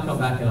dad, then I'll come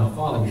back and I'll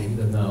follow you. He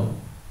said, no.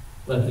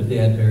 Let the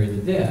dead bury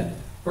the dead.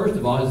 First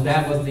of all, his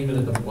dad wasn't even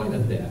at the point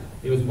of death.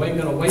 He was going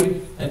to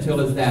wait until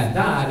his dad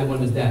died, and when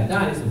his dad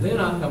died, he said, then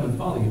I'll come and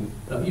follow you.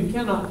 No, you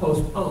cannot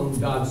postpone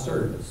God's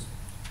service.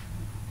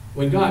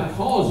 When God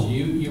calls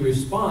you, you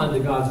respond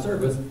to God's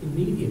service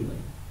immediately.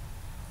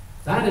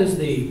 That is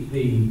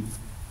the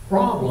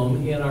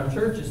problem in our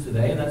churches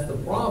today, and that's the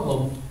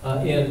problem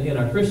in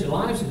our Christian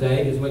lives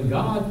today, is when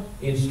God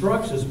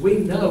instructs us, we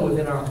know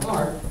within our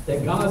heart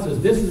that God says,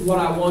 this is what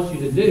I want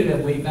you to do,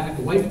 and we back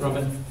away from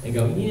it and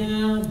go,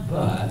 yeah,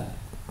 but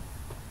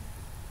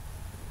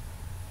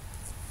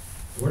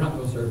we're not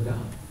going to serve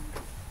God.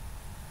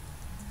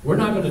 We're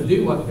not going to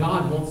do what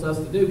God wants us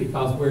to do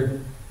because we're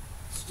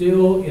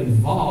still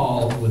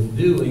involved with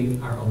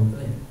doing our own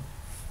thing.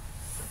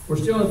 We're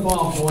still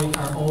involved going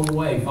our own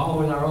way,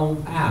 following our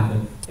own path.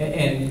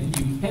 And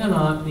you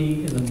cannot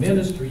be in the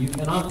ministry, you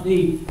cannot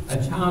be a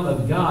child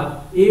of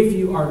God if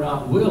you are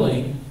not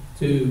willing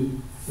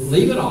to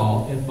leave it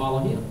all and follow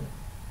Him.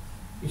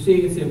 You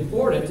see, it's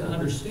important to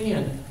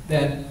understand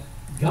that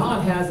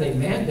God has a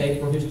mandate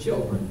for His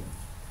children.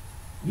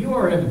 You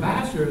are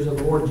ambassadors of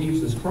the Lord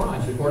Jesus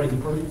Christ, according to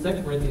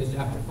 2 Corinthians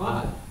chapter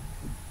 5.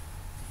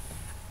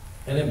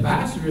 An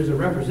ambassador is a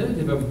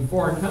representative of a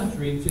foreign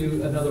country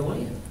to another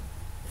land.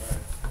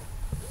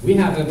 We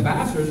have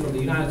ambassadors from the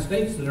United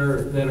States that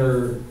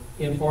are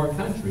in foreign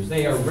countries.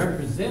 They are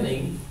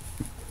representing,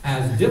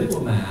 as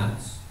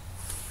diplomats,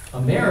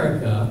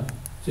 America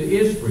to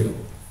Israel,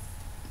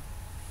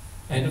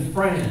 and to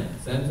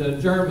France, and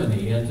to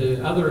Germany, and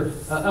to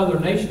other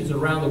nations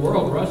around the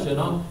world, Russia and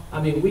all.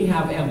 I mean, we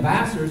have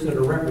ambassadors that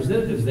are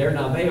representatives there.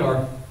 Now they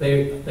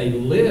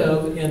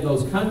live in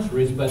those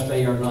countries, but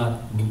they are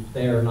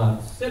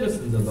not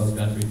citizens of those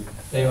countries.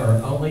 They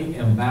are only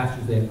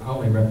ambassadors. They are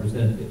only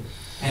representatives.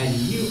 And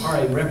you are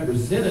a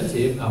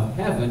representative of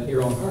heaven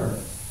here on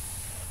earth.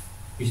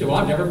 You say, well,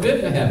 I've never been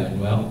to heaven.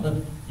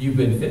 Well, you've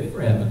been fit for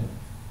heaven.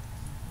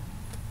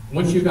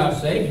 Once you got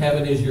saved,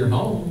 heaven is your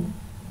home.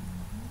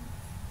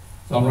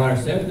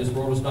 Songwriter said, this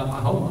world is not my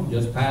home, I'm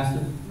just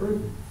passing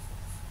through.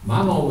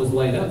 My home was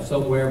laid up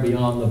somewhere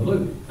beyond the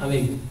blue. I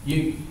mean,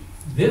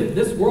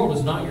 this world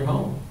is not your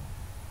home.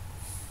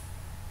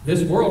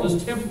 This world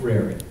is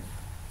temporary.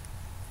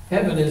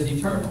 Heaven is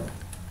eternal.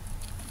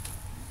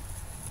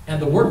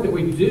 And the work that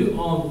we do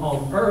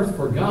on earth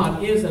for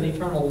God is an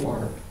eternal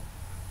work.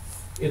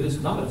 It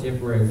is not a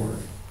temporary work.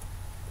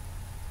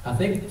 I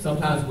think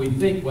sometimes we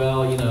think,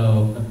 well, you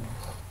know,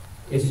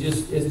 it's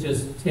just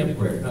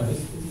temporary. No,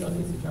 it's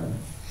eternal.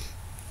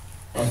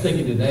 I was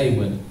thinking today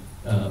when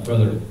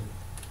Brother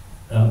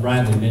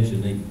Bradley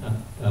mentioned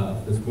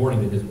this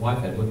morning that his wife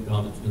had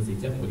gone to Tennessee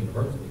Temple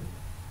University.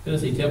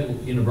 Tennessee Temple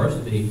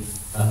University,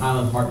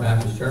 Highland Park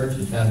Baptist Church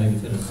in Chattanooga,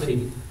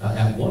 Tennessee,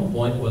 at one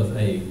point was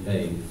a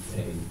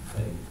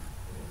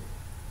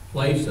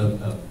place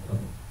of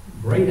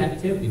great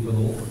activity for the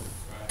Lord.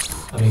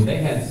 I mean, they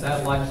had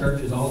satellite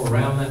churches all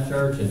around that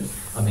church, and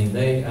I mean,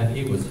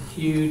 it was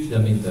huge. I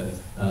mean, the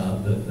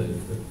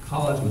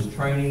college was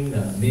training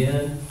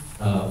men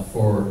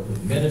for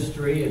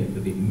ministry and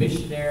to be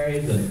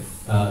missionaries,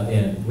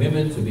 and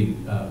women to be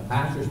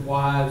pastors'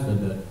 wives,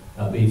 and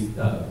to be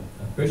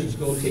Christian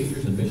school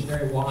teachers and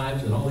missionary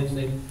wives, and all these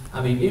things.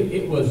 I mean,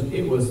 it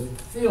was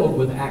filled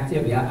with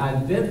activity.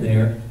 I've been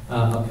there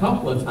a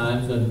couple of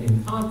times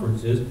in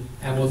conferences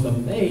and was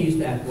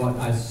amazed at what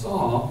I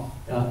saw.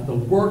 The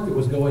work that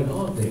was going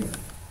on there.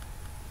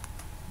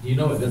 Do you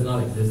know it does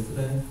not exist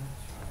today?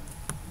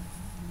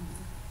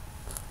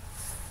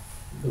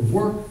 The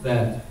work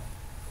that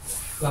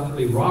Dr.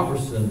 Lee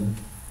Robertson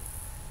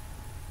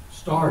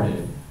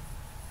started,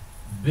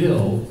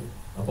 built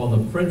upon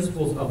the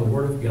principles of the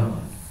Word of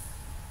God,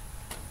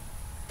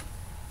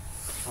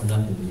 are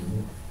nothing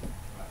anymore.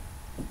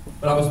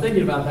 But I was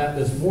thinking about that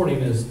this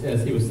morning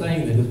as he was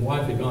saying that his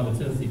wife had gone to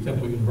Tennessee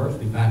Temple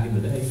University back in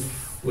the day,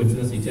 when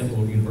Tennessee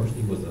Temple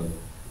University was a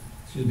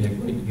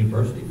great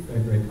university, a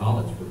great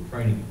college for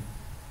training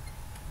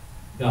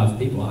God's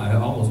people. I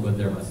almost went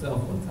there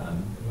myself one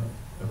time,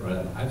 right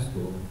out of high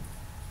school.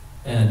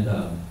 And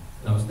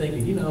I was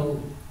thinking, you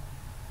know,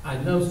 I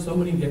know so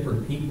many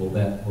different people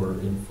that were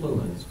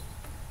influenced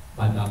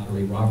by Dr.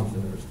 Lee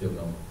Robertson that are still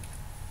going.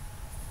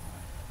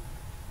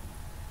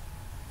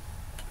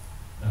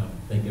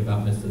 Thinking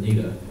about Miss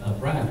Anita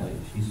Bradley.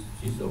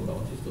 She's still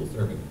going. She's still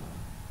serving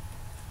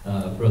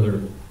God.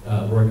 Brother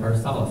Roy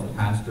Carsalas, the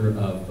pastor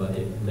of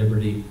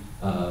Liberty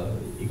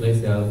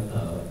Iglesia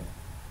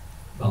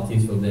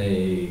Bautista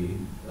de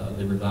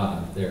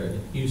Libertad there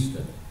in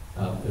Houston,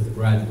 is a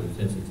graduate of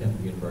Tennessee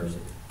Temple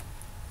University.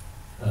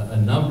 A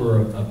number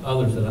of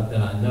others that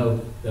I know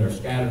that are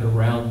scattered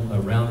around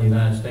the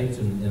United States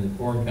and in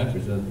foreign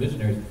countries as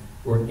missionaries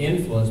were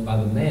influenced by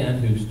the man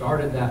who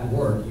started that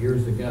work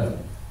years ago.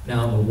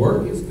 Now, the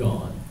work is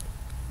gone,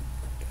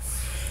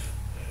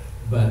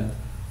 but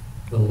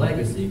the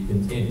legacy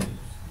continues.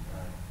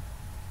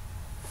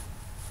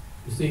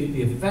 You see,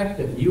 the effect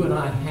that you and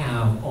I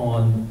have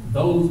on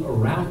those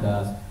around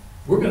us,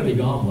 we're going to be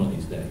gone one of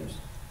these days.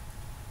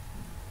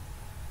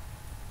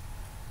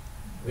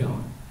 We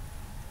are.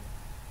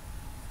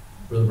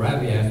 Brother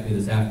Bradley asked me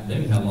this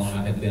afternoon how long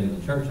I had been in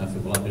the church. I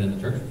said, well, I've been in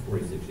the church for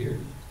 46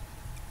 years.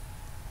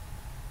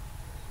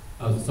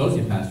 I was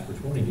associate pastor for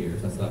 20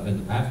 years. I said, I've been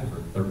the pastor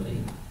for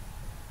 13.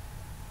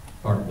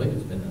 Hard to believe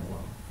it's been that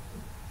long.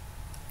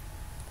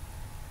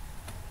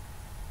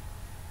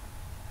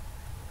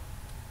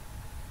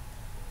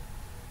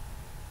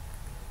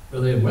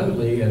 Brother Ed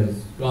Weatherly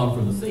has gone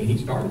from the scene. He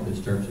started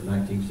this church in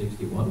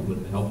 1961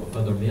 with the help of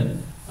other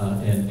men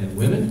and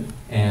women.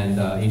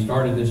 And he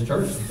started this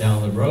church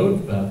down the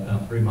road,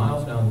 about 3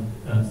 miles down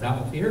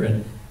south of here,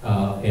 and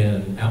out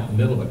in the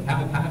middle of a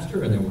cow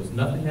pasture, and there was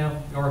nothing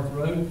down Garth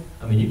Road.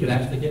 I mean, you could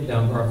actually get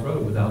down Garth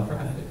Road without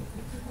traffic.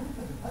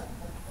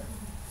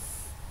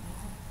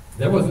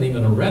 There wasn't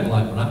even a red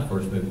light when I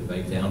first moved to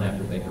Baytown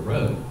after Baker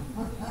Road,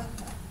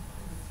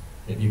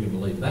 if you can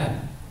believe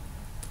that.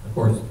 Of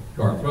course,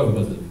 Garth Road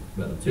was a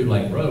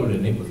 2-lane road,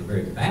 and it was a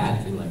very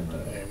bad 2-lane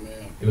road.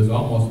 Amen. It was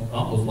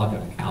almost like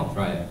a cow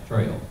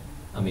trail.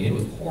 I mean, it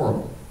was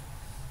horrible.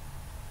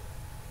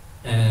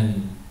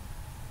 And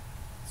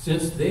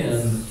since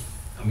then,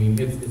 I mean,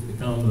 it's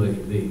become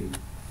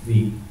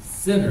the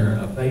center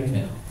of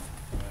Baytown.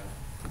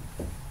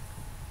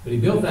 But he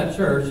built that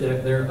church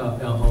there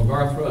on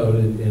Garth Road,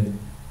 and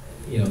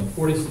you know,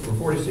 for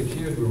 46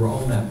 years we were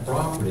on that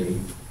property,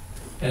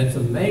 and it's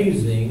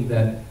amazing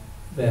that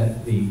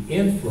the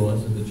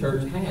influence that the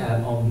church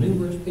had on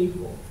numerous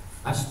people.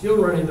 I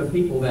still run into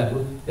people that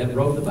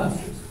rode the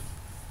buses.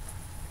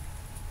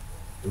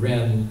 We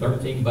ran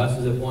 13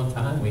 buses at one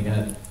time. We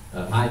had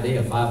a high day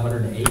of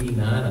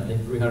 589, I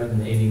think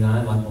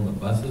 389, like on the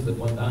buses at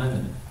one time.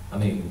 And I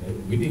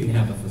mean, we didn't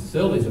have the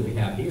facilities that we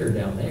have here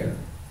down there.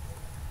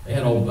 They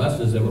had old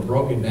buses that were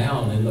broken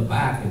down in the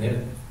back, and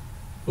they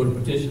put a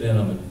petition in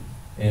them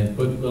and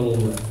put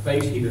little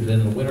space heaters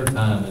in the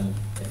wintertime,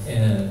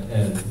 and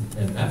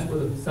that's where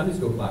the Sunday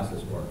school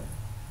classes were.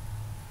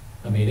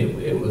 I mean,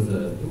 it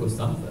was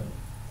something.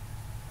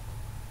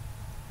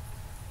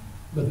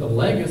 But the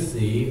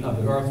legacy of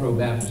the Garth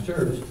Baptist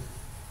Church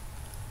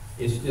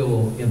is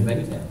still in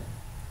Baytown.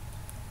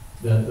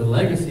 The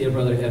legacy of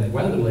Brother Ed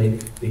Weatherly,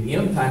 the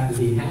impact that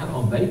he had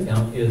on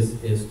Baytown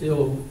is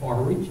still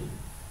far-reaching.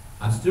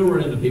 I still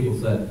run into people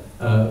that,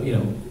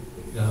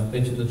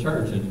 mention the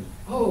church, and,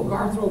 oh,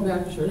 Garth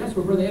Baptist Church, that's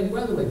where Brother Ed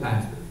Weatherly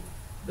pastored.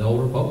 The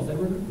older folks, they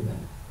remember that.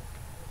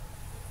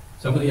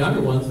 Some of the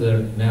younger ones that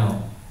are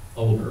now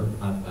older,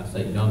 I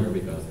say younger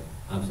because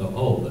I'm so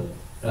old,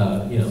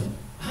 but,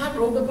 I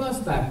rode the bus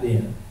back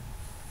then.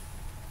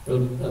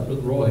 Brother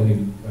Roy,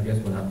 who I guess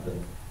went out to,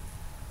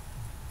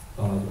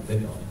 thought I was going to pick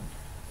on him,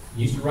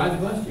 used to ride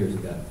the bus years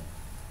ago.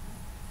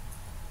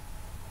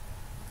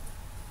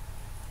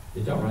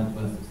 Did y'all ride the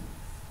buses?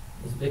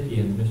 Miss Vicki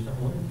and Miss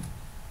John Williams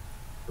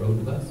rode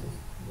the buses.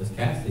 Miss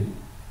Cassie,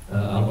 I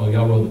don't know if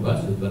y'all rode the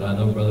buses, but I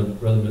know Brother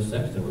and Miss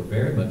Sexton were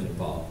very much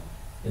involved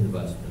in the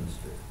bus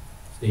ministry.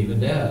 Steve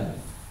and Deb,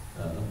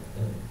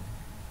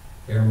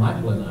 Karen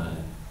Michael and I,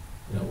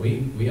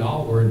 we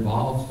all were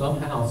involved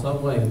somehow,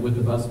 some way with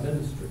the bus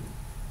ministry.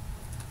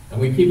 And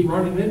we keep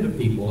running into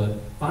people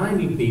and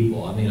finding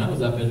people. I mean, I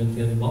was up in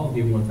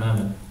Longview one time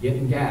and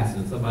getting gas,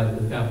 and somebody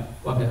was kind of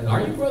walking,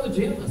 are you Brother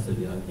Jim? I said,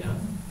 yeah,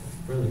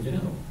 Brother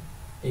Jim.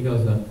 He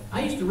goes,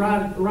 I used to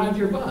ride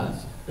your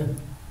bus.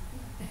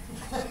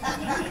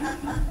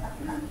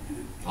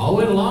 All the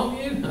way to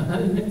Longview? I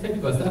didn't take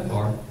the bus that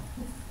far.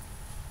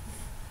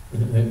 If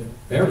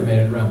they ever made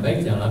it around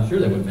Baytown, I'm sure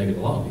they wouldn't make it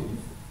to Longview.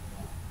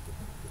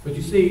 But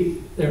you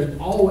see, there's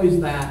always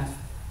that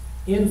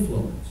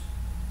influence.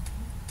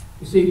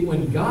 You see,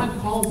 when God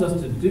calls us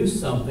to do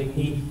something,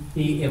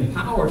 He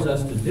empowers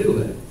us to do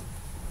it.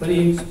 But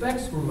He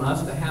expects from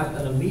us to have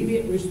an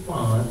immediate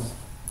response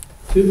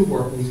to the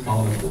work He's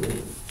called us to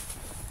do.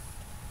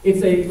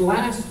 It's a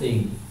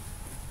lasting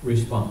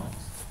response.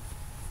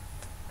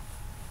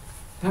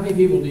 How many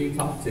people do you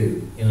talk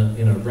to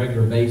in a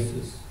regular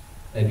basis,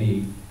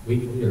 maybe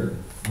weekly or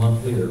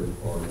monthly or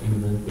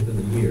even within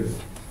the year?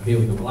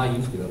 People go, well, I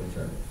used to go to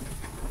church.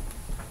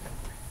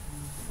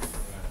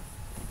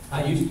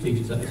 I used to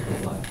teach Sunday school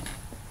class.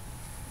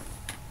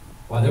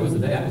 Why, there was a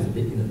day I was a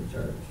deacon in the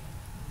church.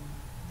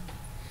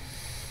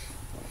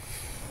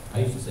 I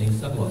used to sing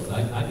solos.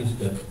 I used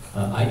to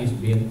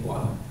be in the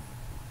choir.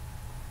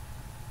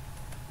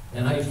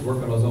 And I used to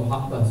work on those old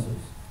hot buses.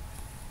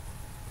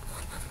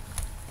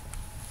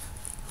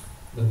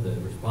 But the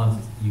response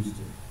is used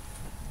to.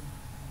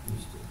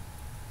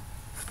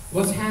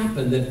 What's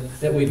happened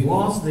that we've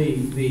lost the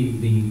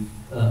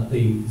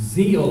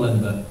zeal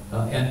and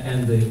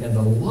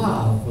the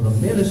love for the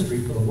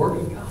ministry, for the work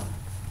of God.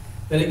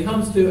 That it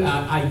comes to,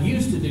 I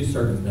used to do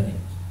certain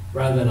things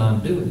rather than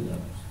I'm doing those.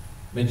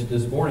 I mentioned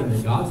this morning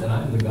that God said,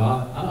 I'm the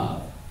God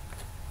of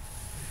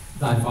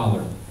thy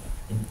father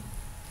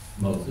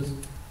Moses.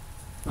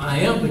 I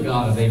am the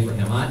God of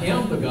Abraham. I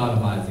am the God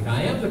of Isaac.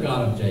 I am the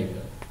God of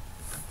Jacob.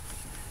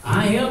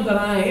 I am that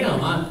I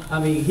am. I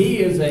mean, He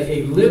is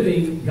a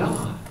living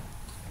God.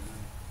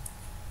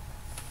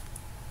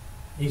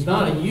 He's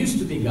not a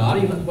used-to-be God.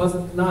 He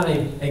wasn't not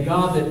a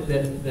God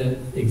that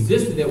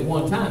existed at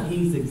one time.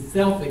 He's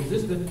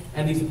self-existent,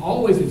 and He's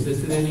always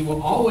existed, and He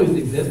will always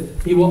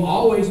exist. He will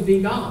always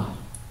be God.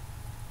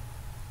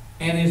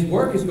 And His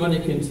work is going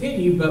to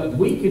continue, but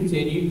we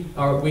continue,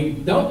 or we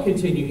don't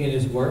continue in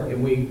His work,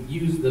 and we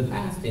use the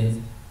past tense,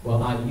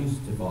 well, I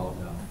used to follow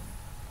God.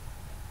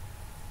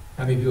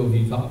 How many people have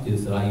you talked to that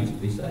said, I used to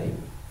be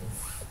saved?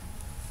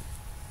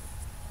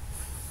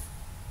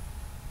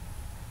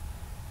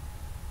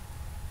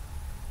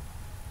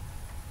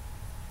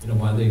 You know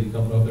why they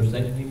don't know if they're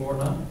saved anymore or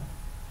not?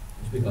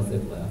 It's because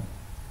they've left.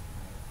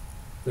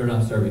 They're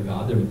not serving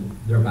God.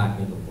 They're back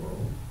in the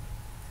world.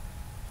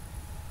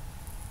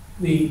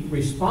 The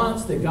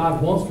response that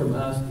God wants from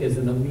us is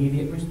an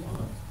immediate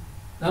response.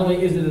 Not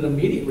only is it an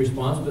immediate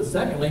response, but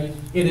secondly,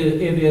 it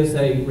is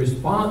a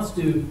response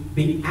to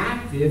be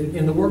active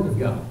in the work of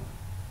God.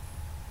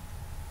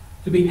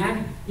 To be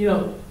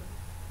active,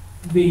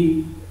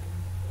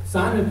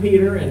 Simon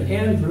Peter and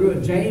Andrew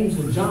and James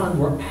and John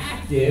were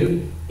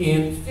active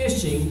in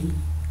fishing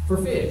for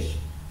fish.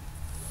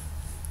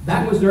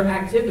 That was their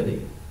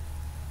activity.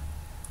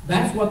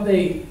 That's what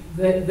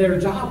their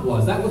job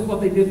was. That was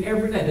what they did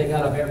every day. They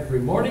got up every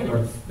morning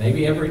or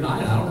maybe every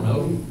night. I don't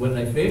know when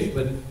they fished,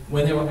 but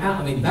when they were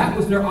out, that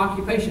was their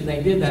occupation.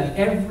 They did that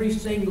every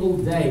single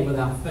day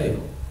without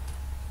fail.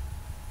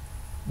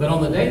 But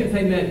on the day that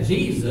they met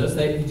Jesus,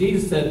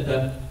 Jesus said,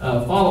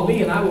 follow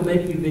me and I will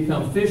make you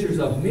become fishers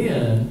of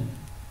men.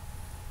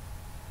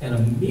 And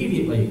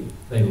immediately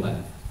they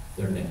left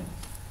their nets.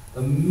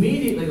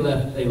 Immediately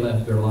they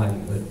left their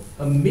livelihood.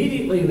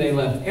 Immediately they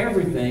left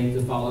everything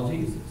to follow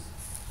Jesus.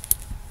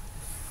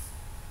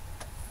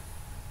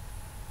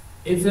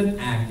 It's an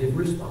active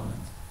response.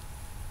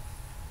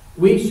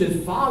 We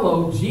should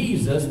follow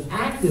Jesus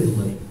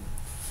actively.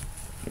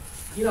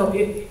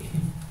 It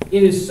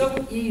is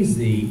so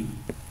easy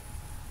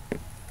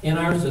in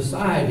our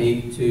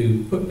society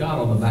to put God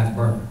on the back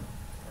burner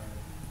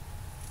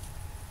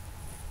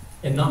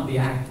and not be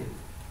active.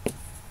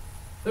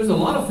 There's a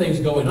lot of things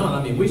going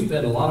on. I mean, we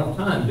spend a lot of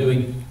time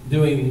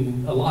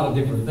doing a lot of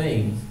different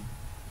things,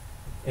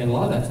 and a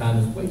lot of that time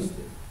is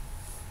wasted.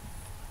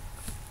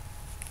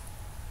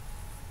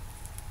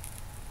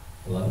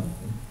 Hello?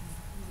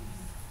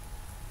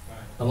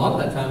 A lot of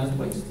that time is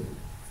wasted.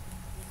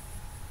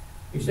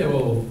 You say,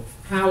 well,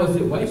 how is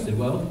it wasted?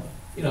 Well,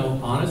 you know,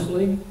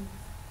 honestly,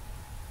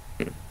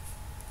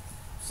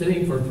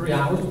 sitting for 3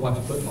 hours to watch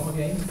a football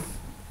game,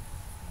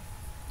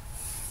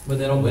 but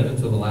they don't win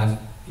until the last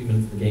few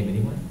minutes of the game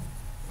anyway.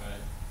 Right.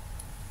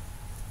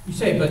 You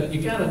say, but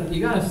you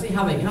gotta see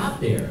how they got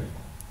there.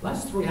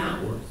 That's 3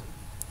 hours.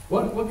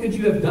 What could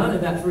you have done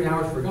in that 3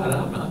 hours for God?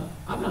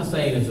 I'm not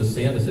saying it's a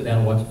sin to sit down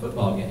and watch a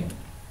football game.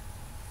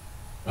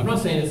 I'm not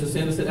saying it's a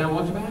sin to sit down and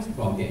watch a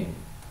basketball game.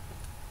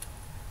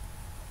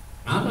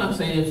 I'm not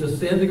saying it's a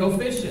sin to go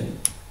fishing.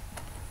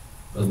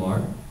 Brother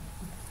Mark?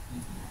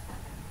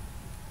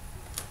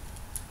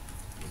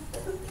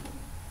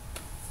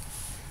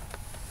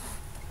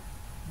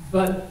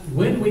 But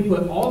when we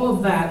put all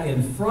of that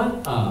in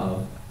front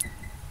of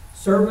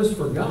service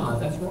for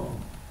God, that's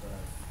wrong.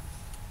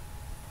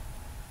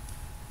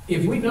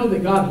 If we know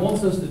that God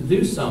wants us to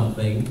do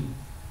something,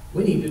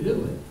 we need to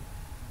do it.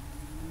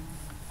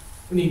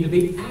 We need to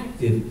be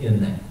active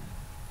in that.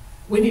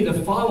 We need to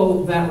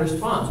follow that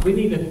response. We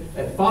need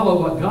to follow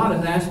what God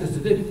has asked us to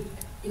do.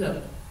 You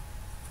know,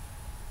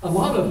 a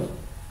lot of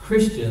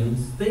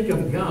Christians think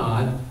of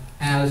God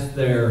as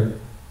their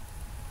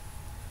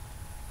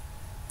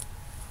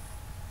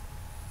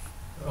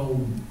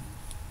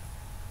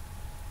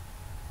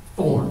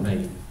thorn,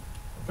 maybe.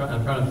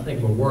 I'm trying to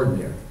think of a word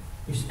there.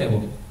 You say,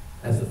 well,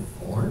 as a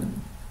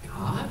thorn?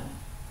 God?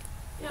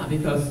 Yeah,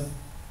 because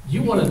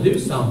you want to do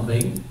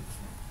something,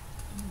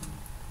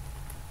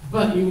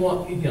 but you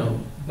want,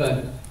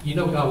 but you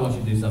know God wants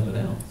you to do something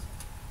else.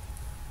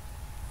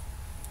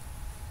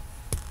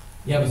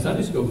 You have a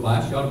Sunday school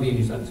class, you ought to be in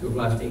your Sunday school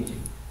class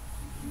teaching.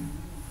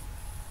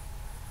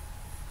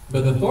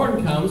 But the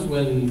thorn comes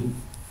when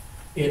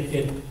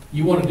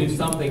you want to do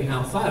something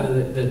outside of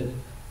it that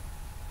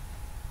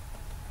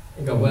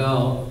and go,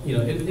 well,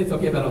 it's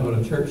okay if I don't go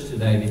to church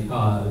today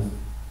because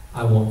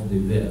I want to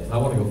do this. I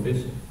want to go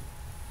fishing.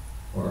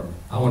 Or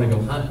I want to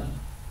go hunting.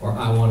 Or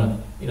I want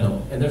to,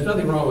 and there's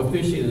nothing wrong with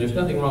fishing and there's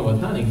nothing wrong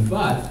with hunting,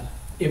 but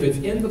if it's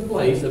in the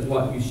place of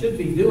what you should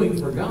be doing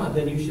for God,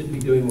 then you should be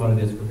doing what it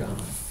is for God.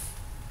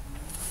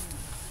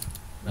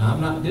 Now,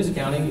 I'm not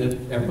discounting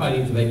that everybody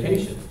needs a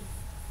vacation.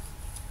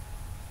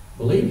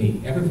 Believe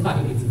me,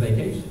 everybody needs a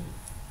vacation.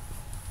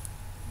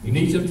 You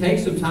need to take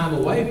some time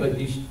away, but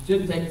you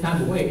should take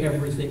time away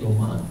every single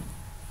month.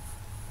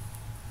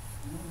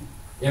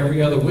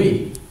 Every other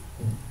week.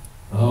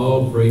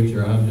 Oh,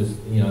 preacher, I'm just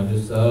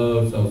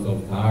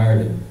so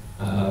tired.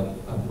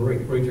 And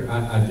preacher,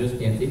 I just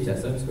can't teach that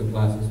Sunday school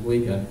class this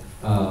week.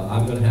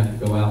 I'm going to have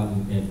to go out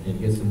and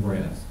get some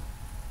rest.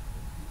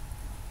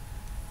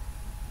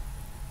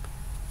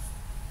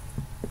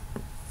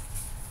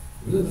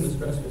 We live in a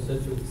stressful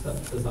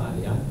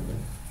society, I think.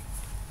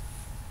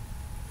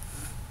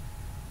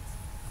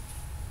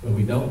 But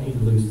we don't need to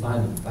lose sight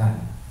of the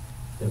fact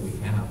that we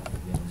have a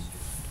ministry.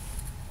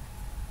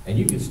 And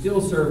you can still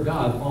serve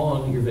God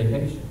on your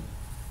vacation.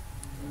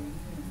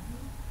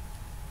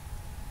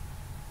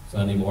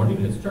 Sunday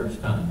morning, it's church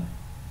time.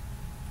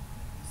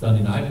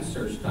 Sunday night, it's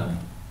church time.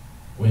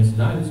 Wednesday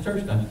night, it's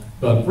church time.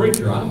 But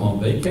preacher, I'm on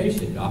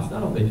vacation. God's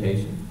not on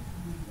vacation.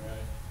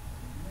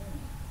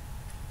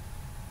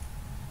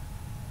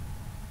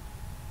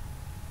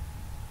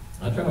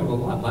 I traveled a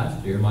lot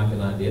last year. Mike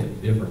and I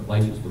did different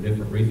places for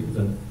different reasons.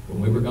 And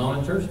when we were gone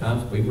at church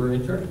times, we were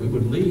in church. We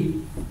would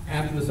leave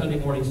after the Sunday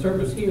morning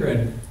service here,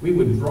 and we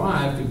would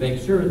drive to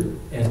make sure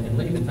and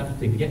leave in time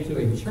to get to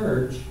a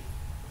church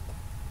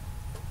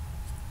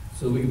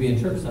so that we could be in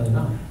church Sunday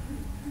night.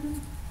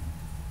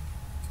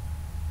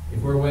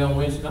 If we're away on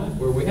Wednesday night,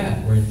 where are we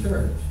at? We're in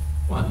church.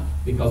 Why?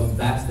 Because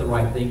that's the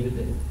right thing to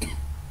do.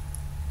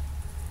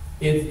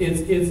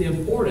 It's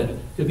important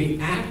to be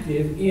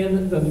active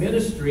in the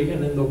ministry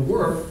and in the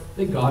work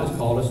that God has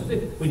called us to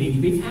do. We need to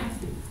be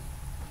active.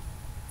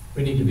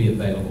 We need to be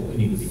available. We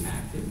need to be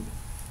active.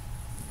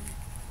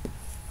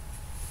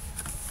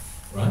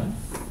 Right?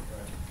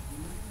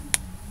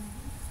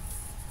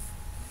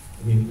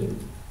 We need to do.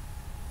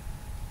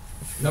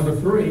 Number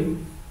 3,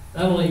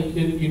 not only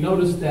did you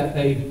notice that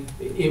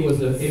it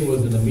was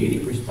an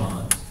immediate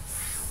response,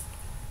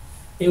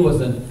 it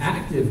was an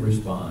active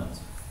response,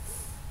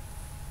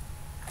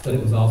 but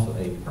it was also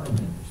a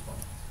permanent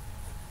response.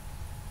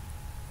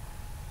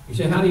 You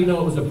say, how do you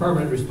know it was a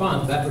permanent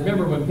response?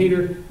 Remember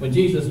when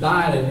Jesus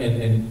died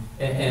and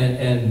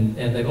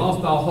they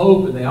lost all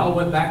hope and they all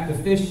went back to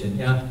fishing,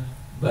 yeah,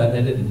 but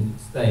they didn't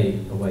stay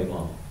away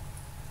long.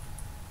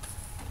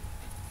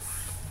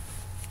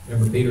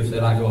 Remember Peter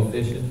said, I go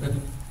fishing?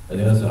 And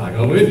then I said, I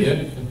go with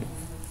you.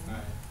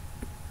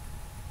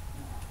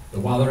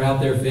 But while they're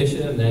out there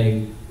fishing and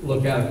they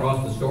look out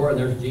across the shore and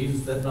there's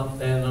Jesus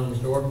standing on the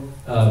shore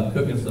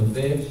cooking some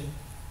fish.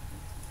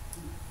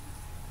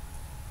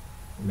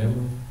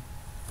 Remember?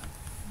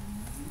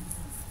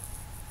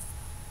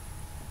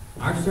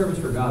 Our service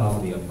for God ought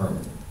to be a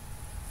permanent.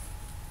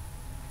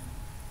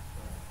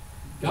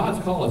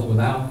 God's call is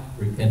without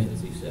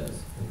repentance, he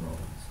says in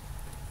Romans.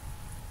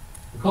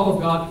 The call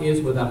of God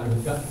is without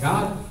repentance.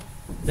 God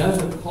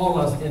doesn't call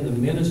us into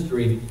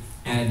ministry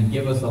and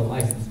give us a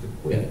license to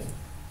quit.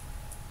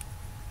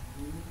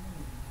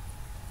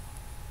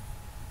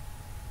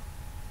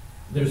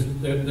 There's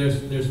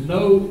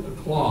no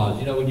clause.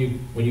 You know,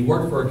 when you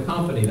work for a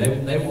company,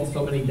 they want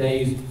so many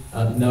days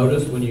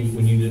notice when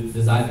you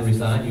decide to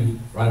resign. You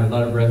write a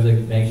letter of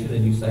resignation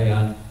and you say,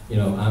 I'm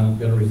going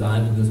to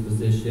resign from this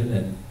position,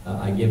 and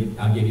I'll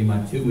give you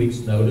my 2 weeks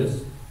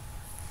notice.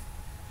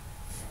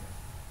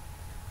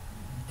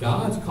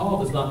 God's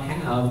call does not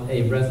have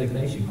a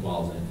resignation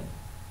clause in it.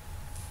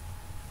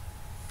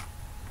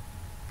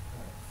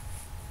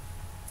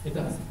 It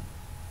doesn't.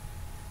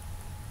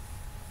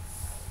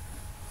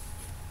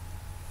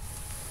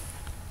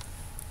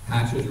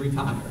 Pastors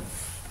retire.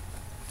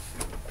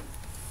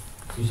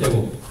 You say,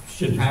 well,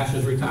 should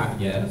pastors retire?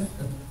 Yes.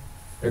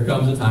 There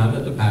comes a time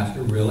that the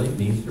pastor really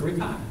needs to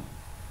retire.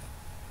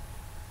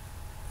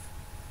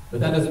 But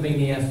that doesn't mean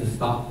he has to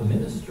stop the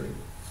ministry.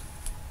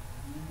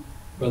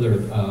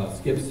 Brother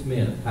Skip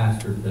Smith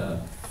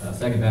pastored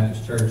Second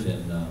Baptist Church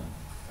in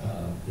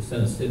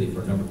DeSena City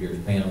for a number of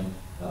years. Pam,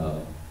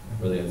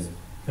 really his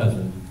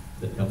cousin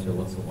that comes here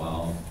once in a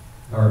while,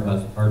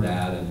 her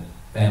dad and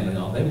family and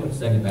all, they went to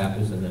Second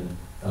Baptist, and then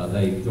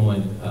they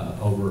joined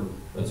over.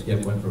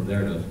 Skip went from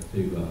there to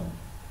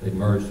they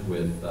merged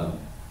with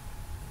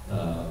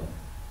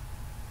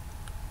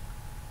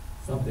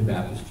something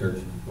Baptist Church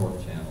in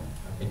North Channel.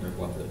 I can't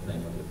remember what the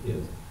name of it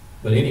is.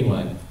 But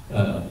anyway,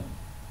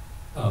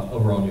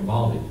 over on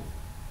Uvalde.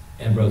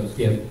 And Brother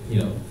Skip,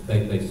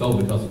 they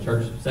sold because the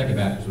church, Second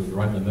Baptist, was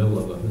right in the middle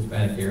of a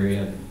Hispanic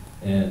area,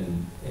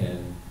 and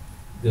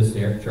this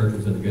church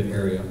was in a good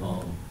area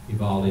on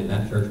Uvalde, and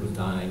that church was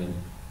dying, and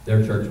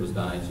their church was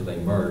dying, so they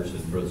merged,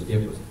 and Brother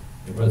Skip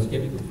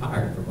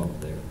retired from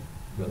over there.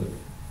 Brother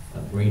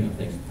Green, I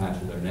think, is the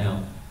pastor there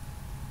now.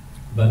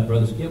 But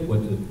Brother Skip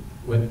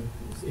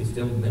he's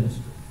still in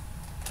ministry.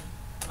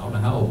 I don't know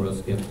how old Brother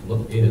Skip's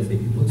look is. He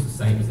looks the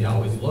same as he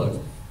always looks.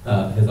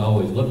 Has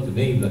always looked to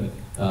me,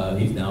 but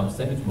he's now at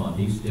Sagemont.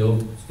 He's still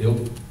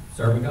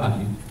serving God.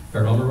 You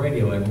turn on the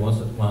radio every once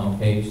in a while on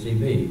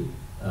KHCB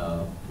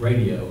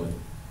radio,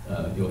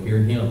 and you'll hear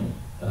him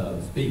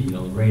speaking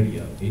on the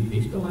radio.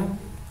 He's still active.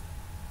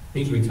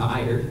 He's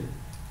retired,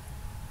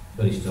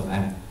 but he's still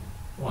active.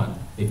 Why?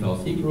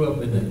 Because he grew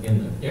up in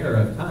the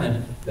era of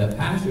time that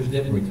pastors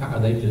didn't retire;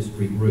 they just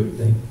regrouped.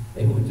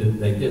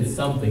 They did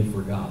something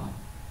for God.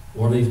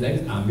 One of these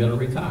days, I'm going to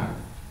retire.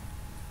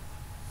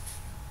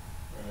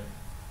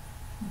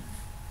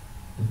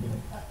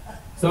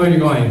 So you're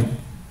going,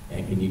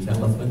 and can you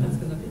tell us when that's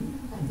going to be?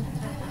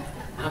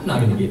 I'm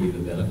not going to give you the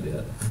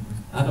benefit.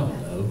 I don't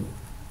know.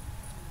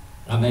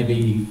 I may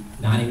be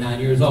 99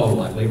 years old,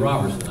 like Lee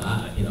Robertson.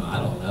 I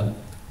don't know.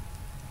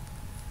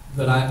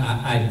 But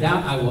I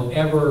doubt I will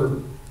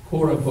ever,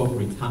 quote unquote,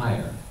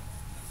 retire.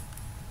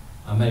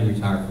 I may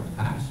retire from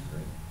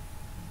pastoring,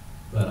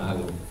 but I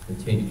will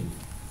continue.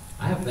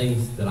 I have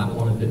things that I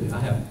want to do. I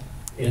have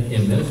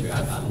in ministry.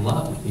 I'd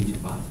love to teach a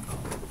Bible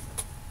college.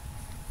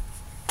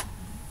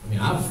 I mean,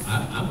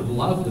 I would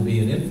love to be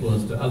an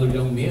influence to other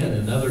young men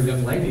and other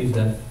young ladies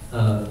that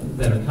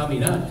are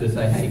coming up to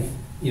say, hey,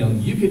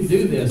 you could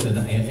do this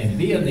and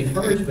be an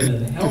encouragement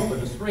and a help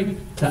and a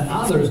strength to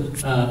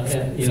others.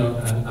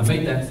 I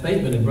made that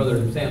statement, and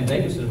Brother Sam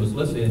Davidson was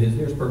listening, and his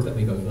ears perked up, and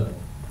he goes,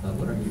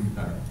 when are you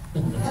retiring?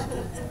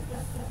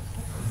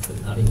 I said,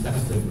 not anytime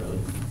soon, brother.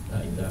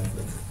 Not anytime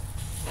soon.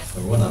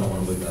 Number one, I don't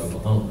want to move to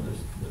Oklahoma.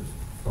 There's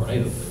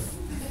tornadoes there.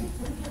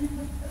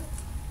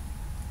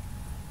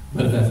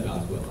 But if that's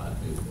God's will,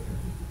 I'd move there.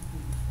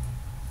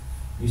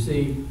 You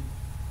see,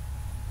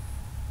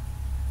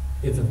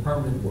 it's a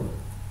permanent work.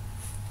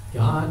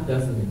 God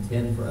doesn't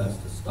intend for us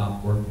to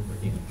stop working for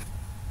Him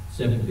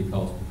simply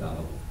because we got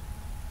old.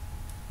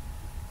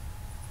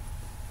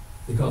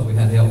 Because we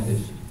had health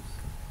issues.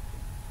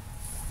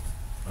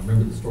 I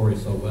remember the story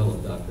so well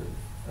of Dr.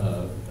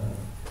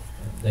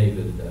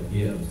 David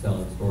Gibbs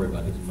telling the story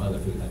about his mother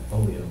who had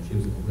polio, and she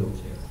was in a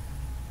wheelchair,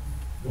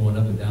 going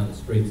up and down the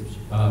streets of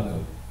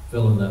Chicago,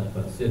 filling up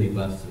city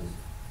buses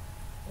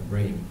and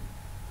bringing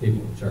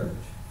people to church.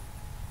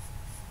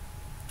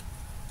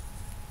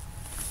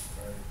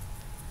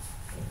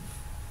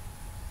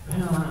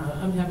 Well,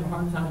 I'm having a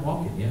hard time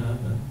walking. Yeah, I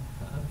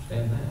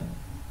understand that.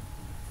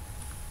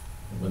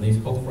 And when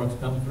these cold fronts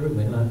come through,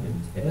 man, I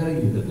can tell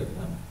you that they're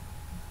coming.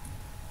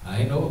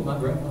 I know what my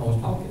grandma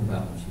was talking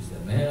about when she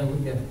said, "Man,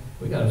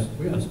 we got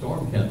a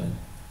storm coming."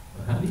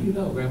 Well, how do you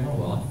know, Grandma?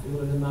 Well, I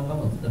feel it in my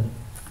bones.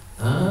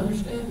 I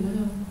understand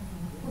now.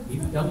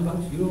 You young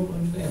folks, you don't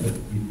understand, but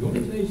one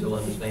of these days you'll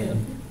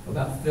understand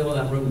about feeling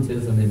that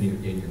rheumatism in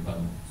your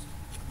bones.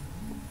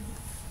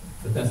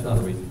 But that's not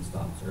a reason to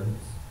stop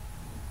service.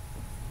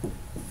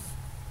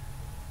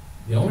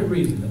 The only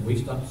reason that we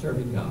stop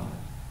serving God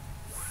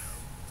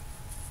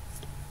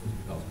is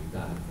because we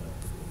died.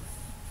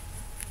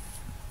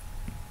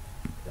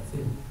 That's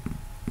it.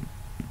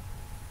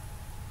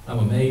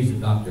 amazed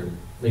at Dr.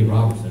 Lee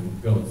Robertson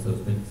going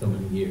so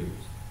many years.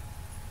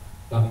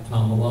 Dr.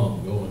 Tom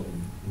Malone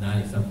going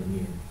 90-something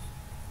years.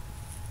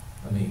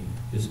 I mean,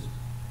 just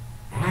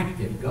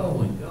active,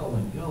 going.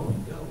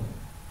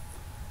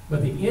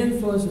 But the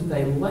influence that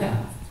they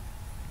left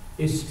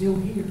is still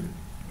here.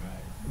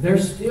 They're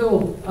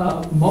still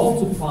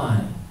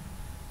multiplying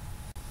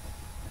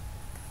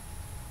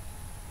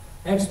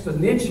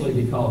exponentially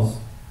because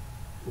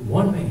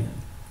one man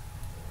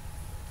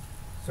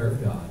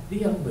served God.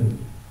 D.L. Moody.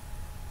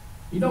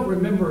 You don't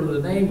remember the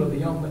name of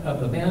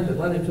the man that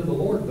led him to the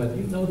Lord, but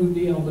you know who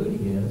D.L.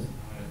 Moody is.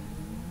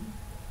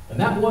 And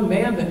that one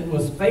man that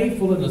was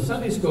faithful in the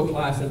Sunday school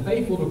class and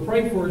faithful to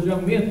pray for his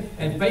young men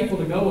and faithful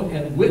to go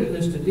and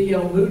witness to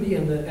D.L. Moody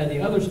and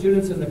the other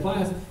students in the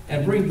class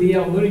and bring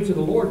D.L. Moody to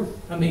the Lord.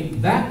 I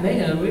mean, that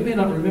man, we may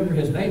not remember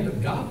his name,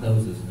 but God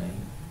knows his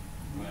name.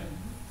 Right.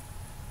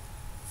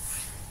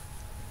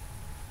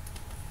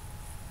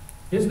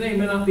 His name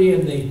may not be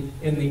in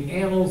the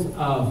annals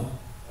of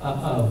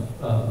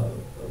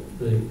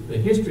the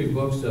history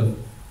books of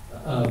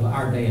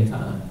our day and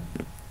time,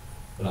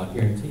 but I'll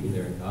guarantee you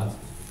they're in God's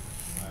history.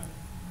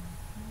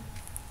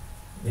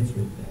 It's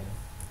written there.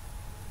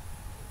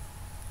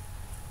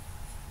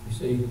 You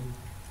see,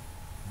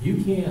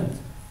 you can't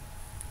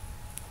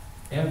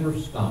ever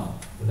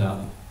stop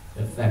without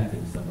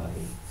affecting somebody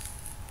else.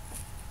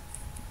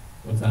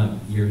 One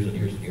time, years and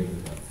years and years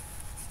ago,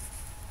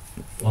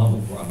 long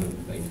before I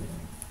moved to faith,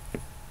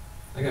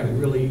 I got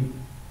really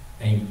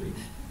angry,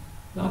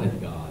 not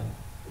at God,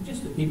 but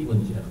just at people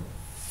in general.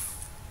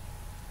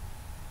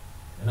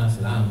 And I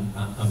said, I'm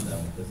done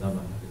with this. I'm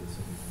not going to do this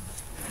anymore.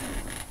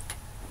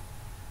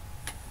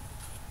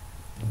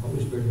 The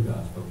Holy Spirit of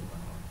God spoke to my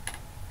heart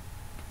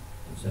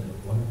and said, "Look,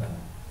 what about?"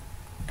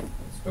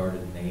 And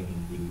started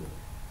naming people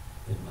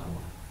in my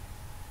life.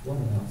 What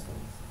about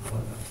so-and-so?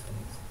 What about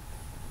so-and-so?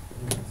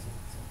 What about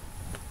so-and-so?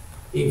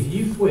 If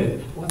you quit,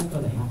 what's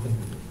going to happen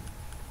to you?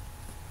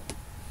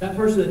 That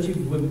person that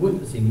you've been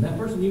witnessing, that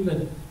person you've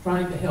been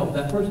trying to help,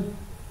 that person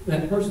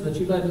that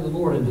you led to the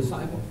Lord and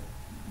discipled,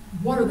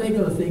 what are they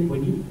going to think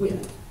when you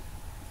quit?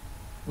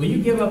 When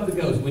you give up the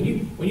ghost, when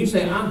you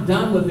say, "I'm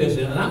done with this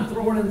and I'm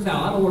throwing in the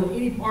towel, I don't want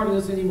any part of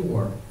this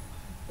anymore,"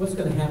 what's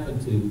going to happen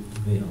to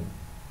them?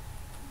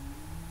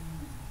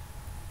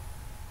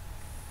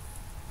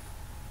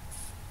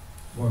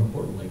 More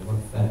importantly, what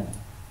effect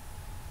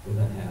will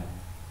that have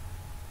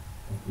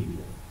on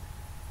people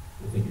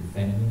within your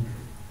family,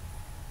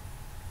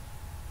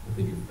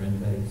 within your friend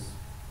base?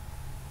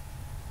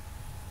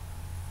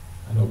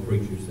 I know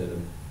preachers that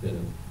have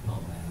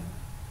gone bad.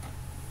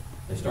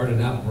 They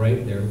started out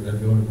great, they're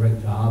doing a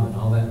great job and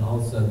all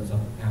of a sudden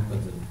something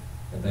happens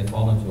and they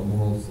fall into a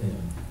moral sin.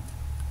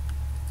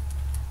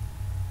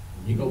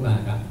 When you go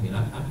back, I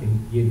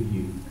can give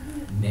you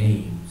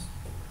names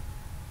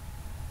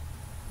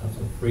of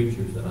some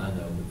preachers that I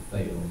know that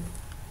failed,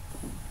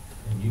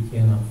 and you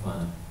cannot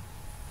find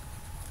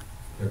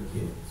their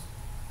kids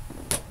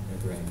and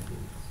their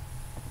grandkids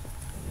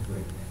and their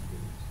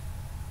great-grandkids.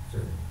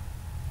 Sir.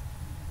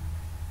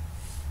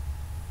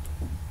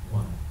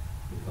 Why?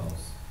 Because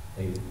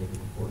they didn't think it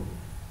important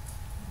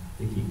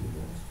to keep the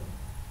Lord strong.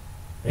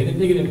 They didn't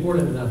think it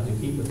important enough to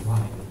keep it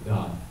right with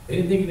God. They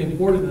didn't think it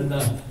important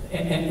enough,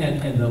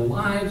 and the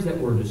lives that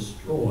were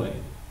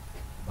destroyed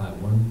by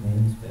one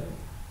man's failure.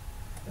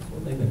 That's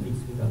one thing that needs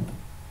to be done.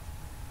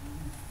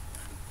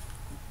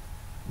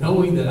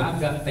 Knowing that I've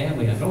got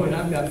family, knowing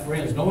I've got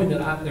friends, knowing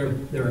that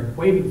there are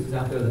acquaintances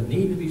out there that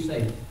need to be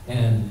saved,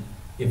 and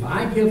if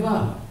I give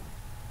up,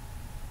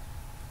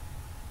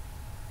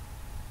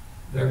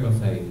 they're going to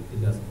say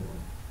it doesn't work.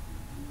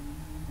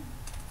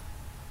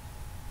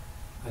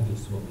 I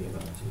just won't give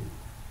up too.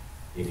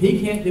 If he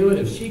can't do it,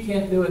 if she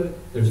can't do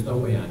it, there's no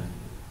way I can do it.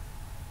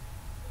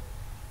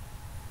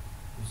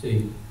 You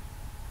see,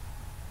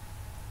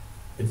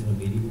 it's an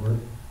immediate work,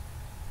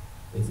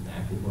 it's an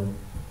active work,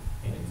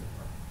 and it's a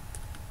work.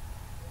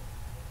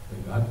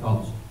 When God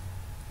calls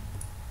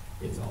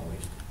you, it's always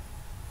true.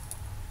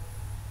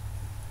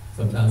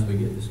 Sometimes we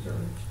get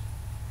discouraged.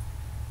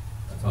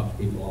 I talk to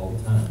people all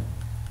the time.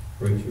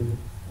 Preacher,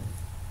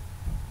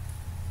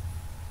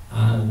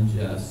 I'm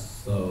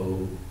just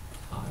so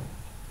tired.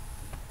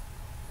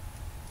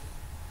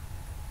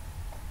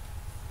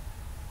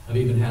 I've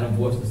even had a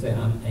voice to say,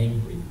 I'm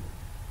angry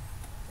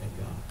at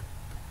God.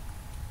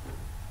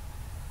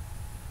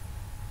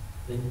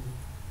 Think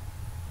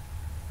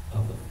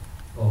of the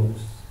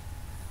folks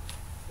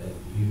that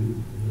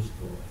you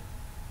destroy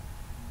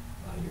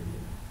by your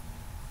giving.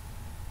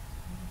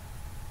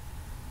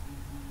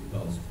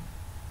 Because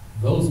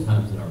those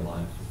times in our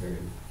lives are very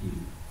few,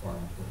 far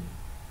between.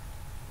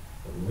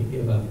 But when we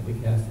give up, when we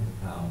cast in the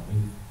towel, we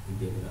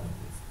give it up.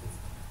 It's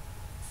time.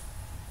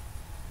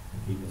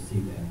 And people see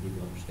that,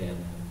 people understand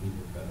that, and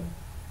people go,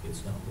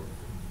 it's not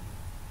working.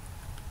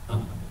 I'm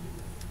not going to do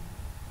that.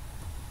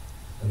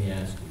 Let me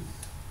ask you.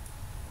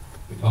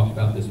 We talked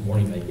about this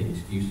morning making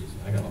excuses.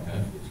 I got all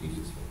kinds of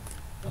excuses for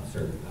not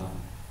serving God.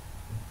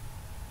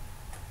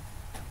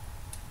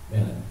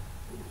 Man,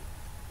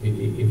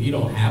 If you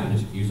don't have an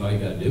excuse, all you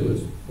gotta do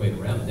is wait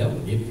around. The devil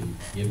will give you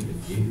the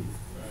excuse.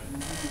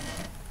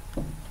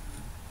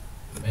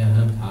 Man,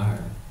 I'm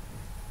tired.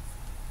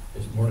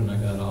 This morning I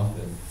got off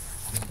I'm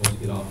supposed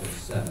to get off at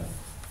 7.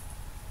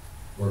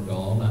 Worked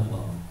all night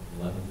long,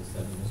 from 11 to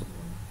 7 this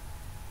morning.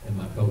 And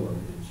my coworker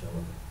didn't show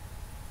up.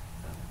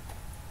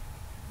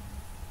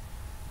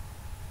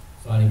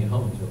 So I didn't get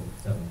home until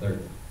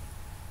 7:30.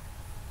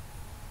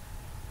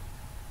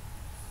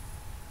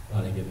 So I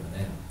didn't get my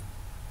nap.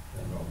 I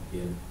don't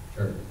get to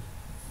church.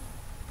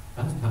 I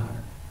was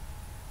tired.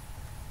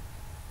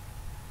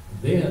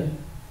 And then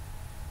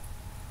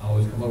I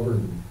always come over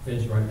and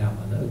finish writing out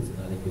my notes, and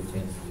I didn't get a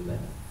chance to do that.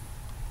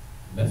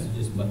 The message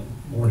this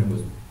morning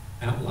was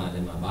outlined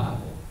in my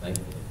Bible,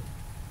 thankfully.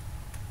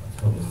 I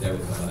told Miss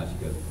Deborah, I should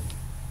go.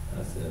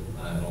 I said,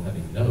 I don't have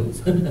any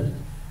notes.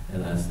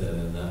 And I said,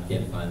 and I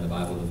can't find the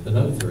Bible that the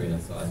notes are in.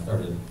 So I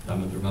started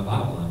thumbing through my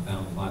Bible, and I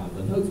found the Bible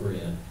the notes were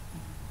in.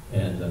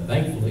 And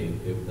thankfully,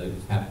 they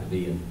just happened to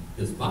be in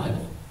this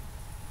Bible.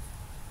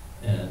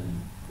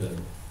 And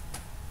the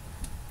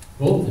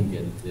bulletin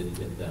didn't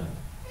get done.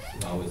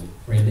 I always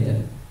print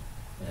in,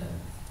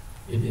 and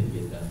it didn't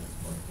get done this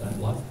morning. So I had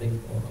lots of things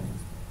going on this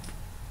morning.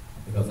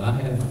 Because I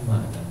had in my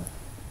mind,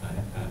 I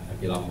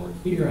get off work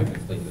here, I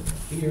can sleep in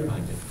here, I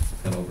can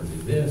come over and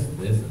do this, and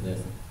this, and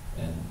this.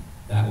 And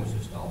that was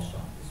just all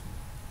shot this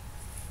morning.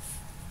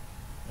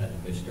 I had a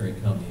missionary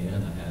come in, I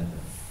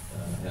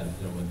had a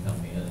gentleman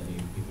come in, and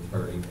he was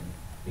hurting.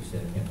 He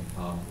said, "Can we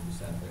talk?" And we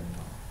sat there and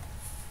talked.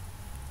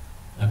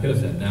 I could have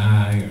said,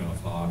 "Nah, you're gonna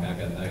talk. I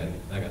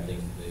got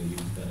things to do. You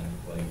just gonna have to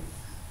wait."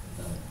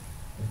 And I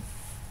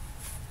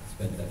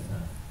spent that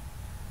time. I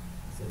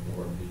said,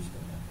 "Lord, you're just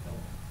gonna have to help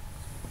me."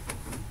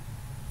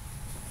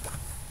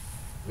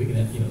 We can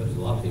have, there's a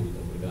lot of people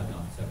that would have gotten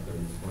off at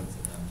 7:30 this morning and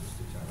said, "I'm just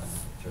too tired. I'm not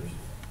at church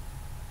today."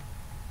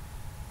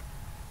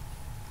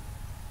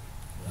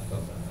 And I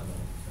thought, I'm not going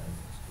to use an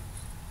excuse.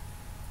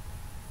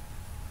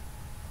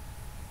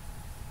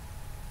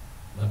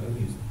 I'm not going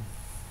to use them.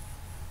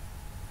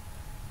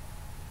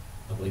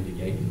 I believe He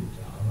gave me the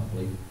job. I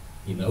believe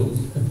He knows.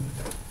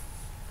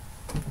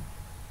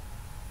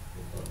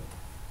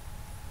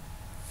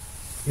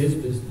 His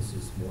business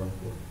is more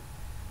important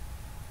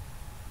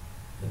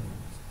than mine.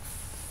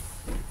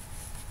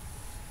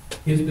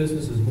 His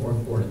business is more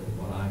important than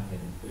what I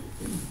can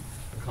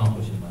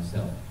accomplish in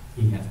myself.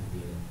 He has to be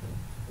in it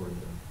for it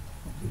to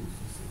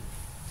succeed.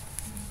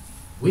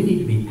 We need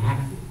to be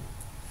active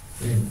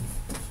in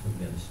the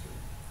ministry.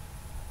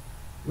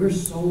 We're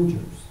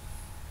soldiers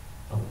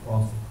of the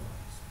cross of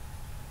Christ.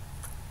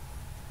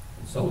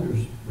 And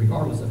soldiers,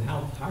 regardless of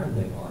how tired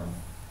they are,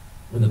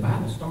 when the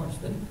battle starts,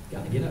 they've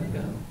got to get up and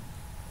go.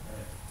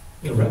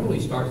 Reveille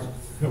starts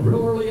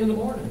real early in the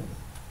morning.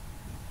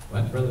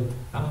 Right, Brother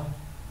Kyle?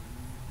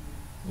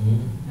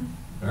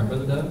 Right,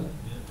 Brother Doug?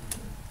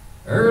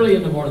 Early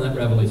in the morning, that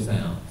reveille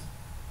sounds.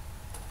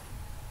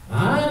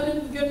 I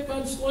didn't get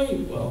much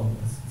sleep. Well,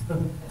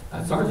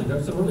 that sergeant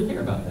doesn't really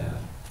care about that.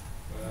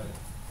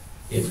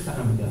 It's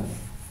time to go. I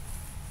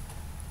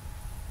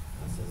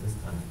says, it's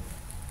time to go.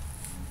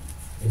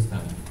 It's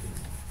time to be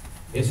busy.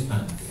 It's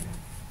time to be active.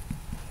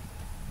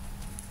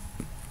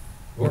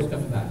 Lord's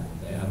coming back one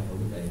day. I don't know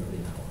the day or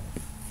the hour,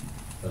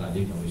 but I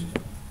do know He's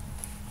coming.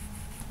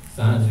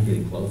 Signs are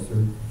getting closer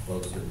and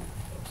closer and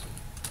closer.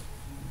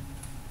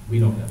 We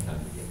don't have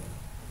time to give up.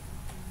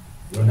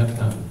 We don't have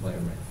time to play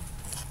around.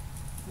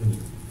 We need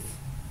to do this.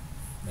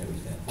 May we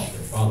stand for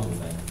prayer. Father, we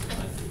thank you for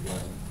tonight for your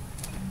blessing.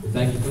 We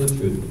thank you for the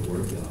truth of the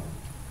Word of God.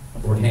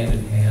 Lord, hand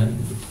in hand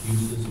with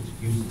excuses.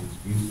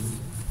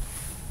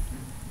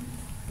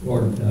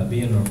 Lord,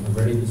 being a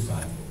ready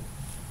disciple,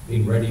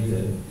 being ready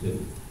to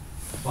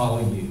follow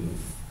you in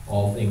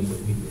all things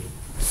that we do.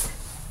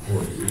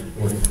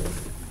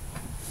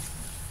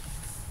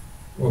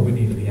 Lord, we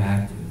need to be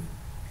active.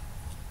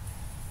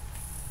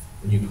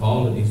 When you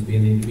call, it needs to be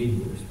an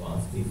immediate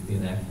response. It needs to be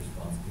an active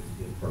response. It needs to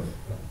be a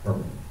permanent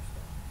response.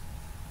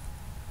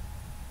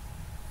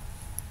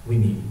 We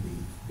need to be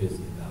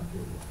busy about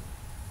your work.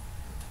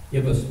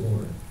 Give us,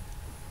 Lord,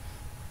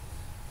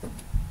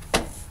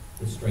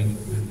 the strength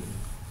that we need.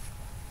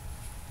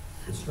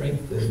 The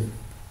strength to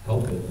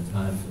help in the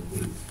times of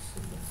weakness.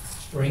 The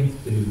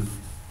strength to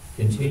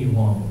continue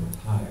on when we're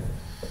tired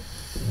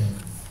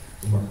and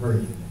when we're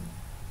hurting.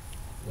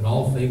 When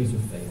all things are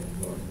failing,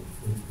 Lord,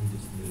 we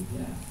just need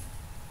that.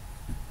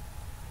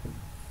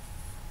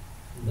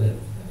 Live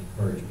that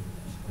encouragement and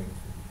that strength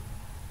from you.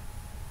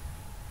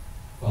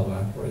 Father,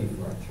 I pray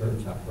for our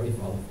church. I pray,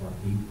 Father, for our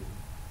people.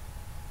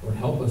 Lord,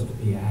 help us to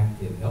be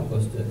active. Help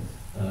us to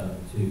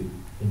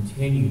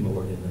continue,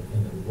 Lord, in the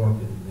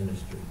work of the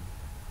ministry.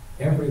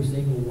 Every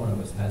single one of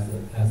us has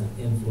an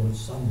influence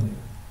somewhere.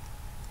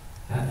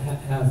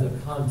 Has a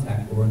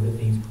contact, Lord, that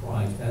needs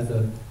Christ. Has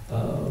a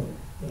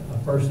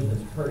person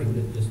that's hurting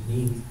that just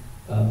needs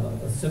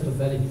a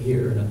sympathetic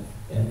ear and a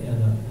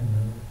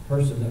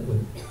person that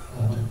would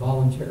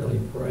voluntarily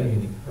pray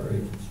and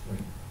encourage and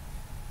strengthen.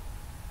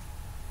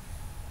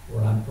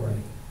 Lord, I pray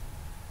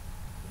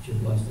that you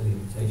bless the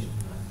invitation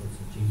tonight. In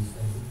Jesus'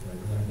 name we pray.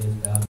 With our heads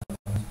bowed.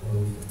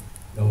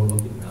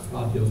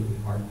 God deals with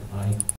your heart tonight.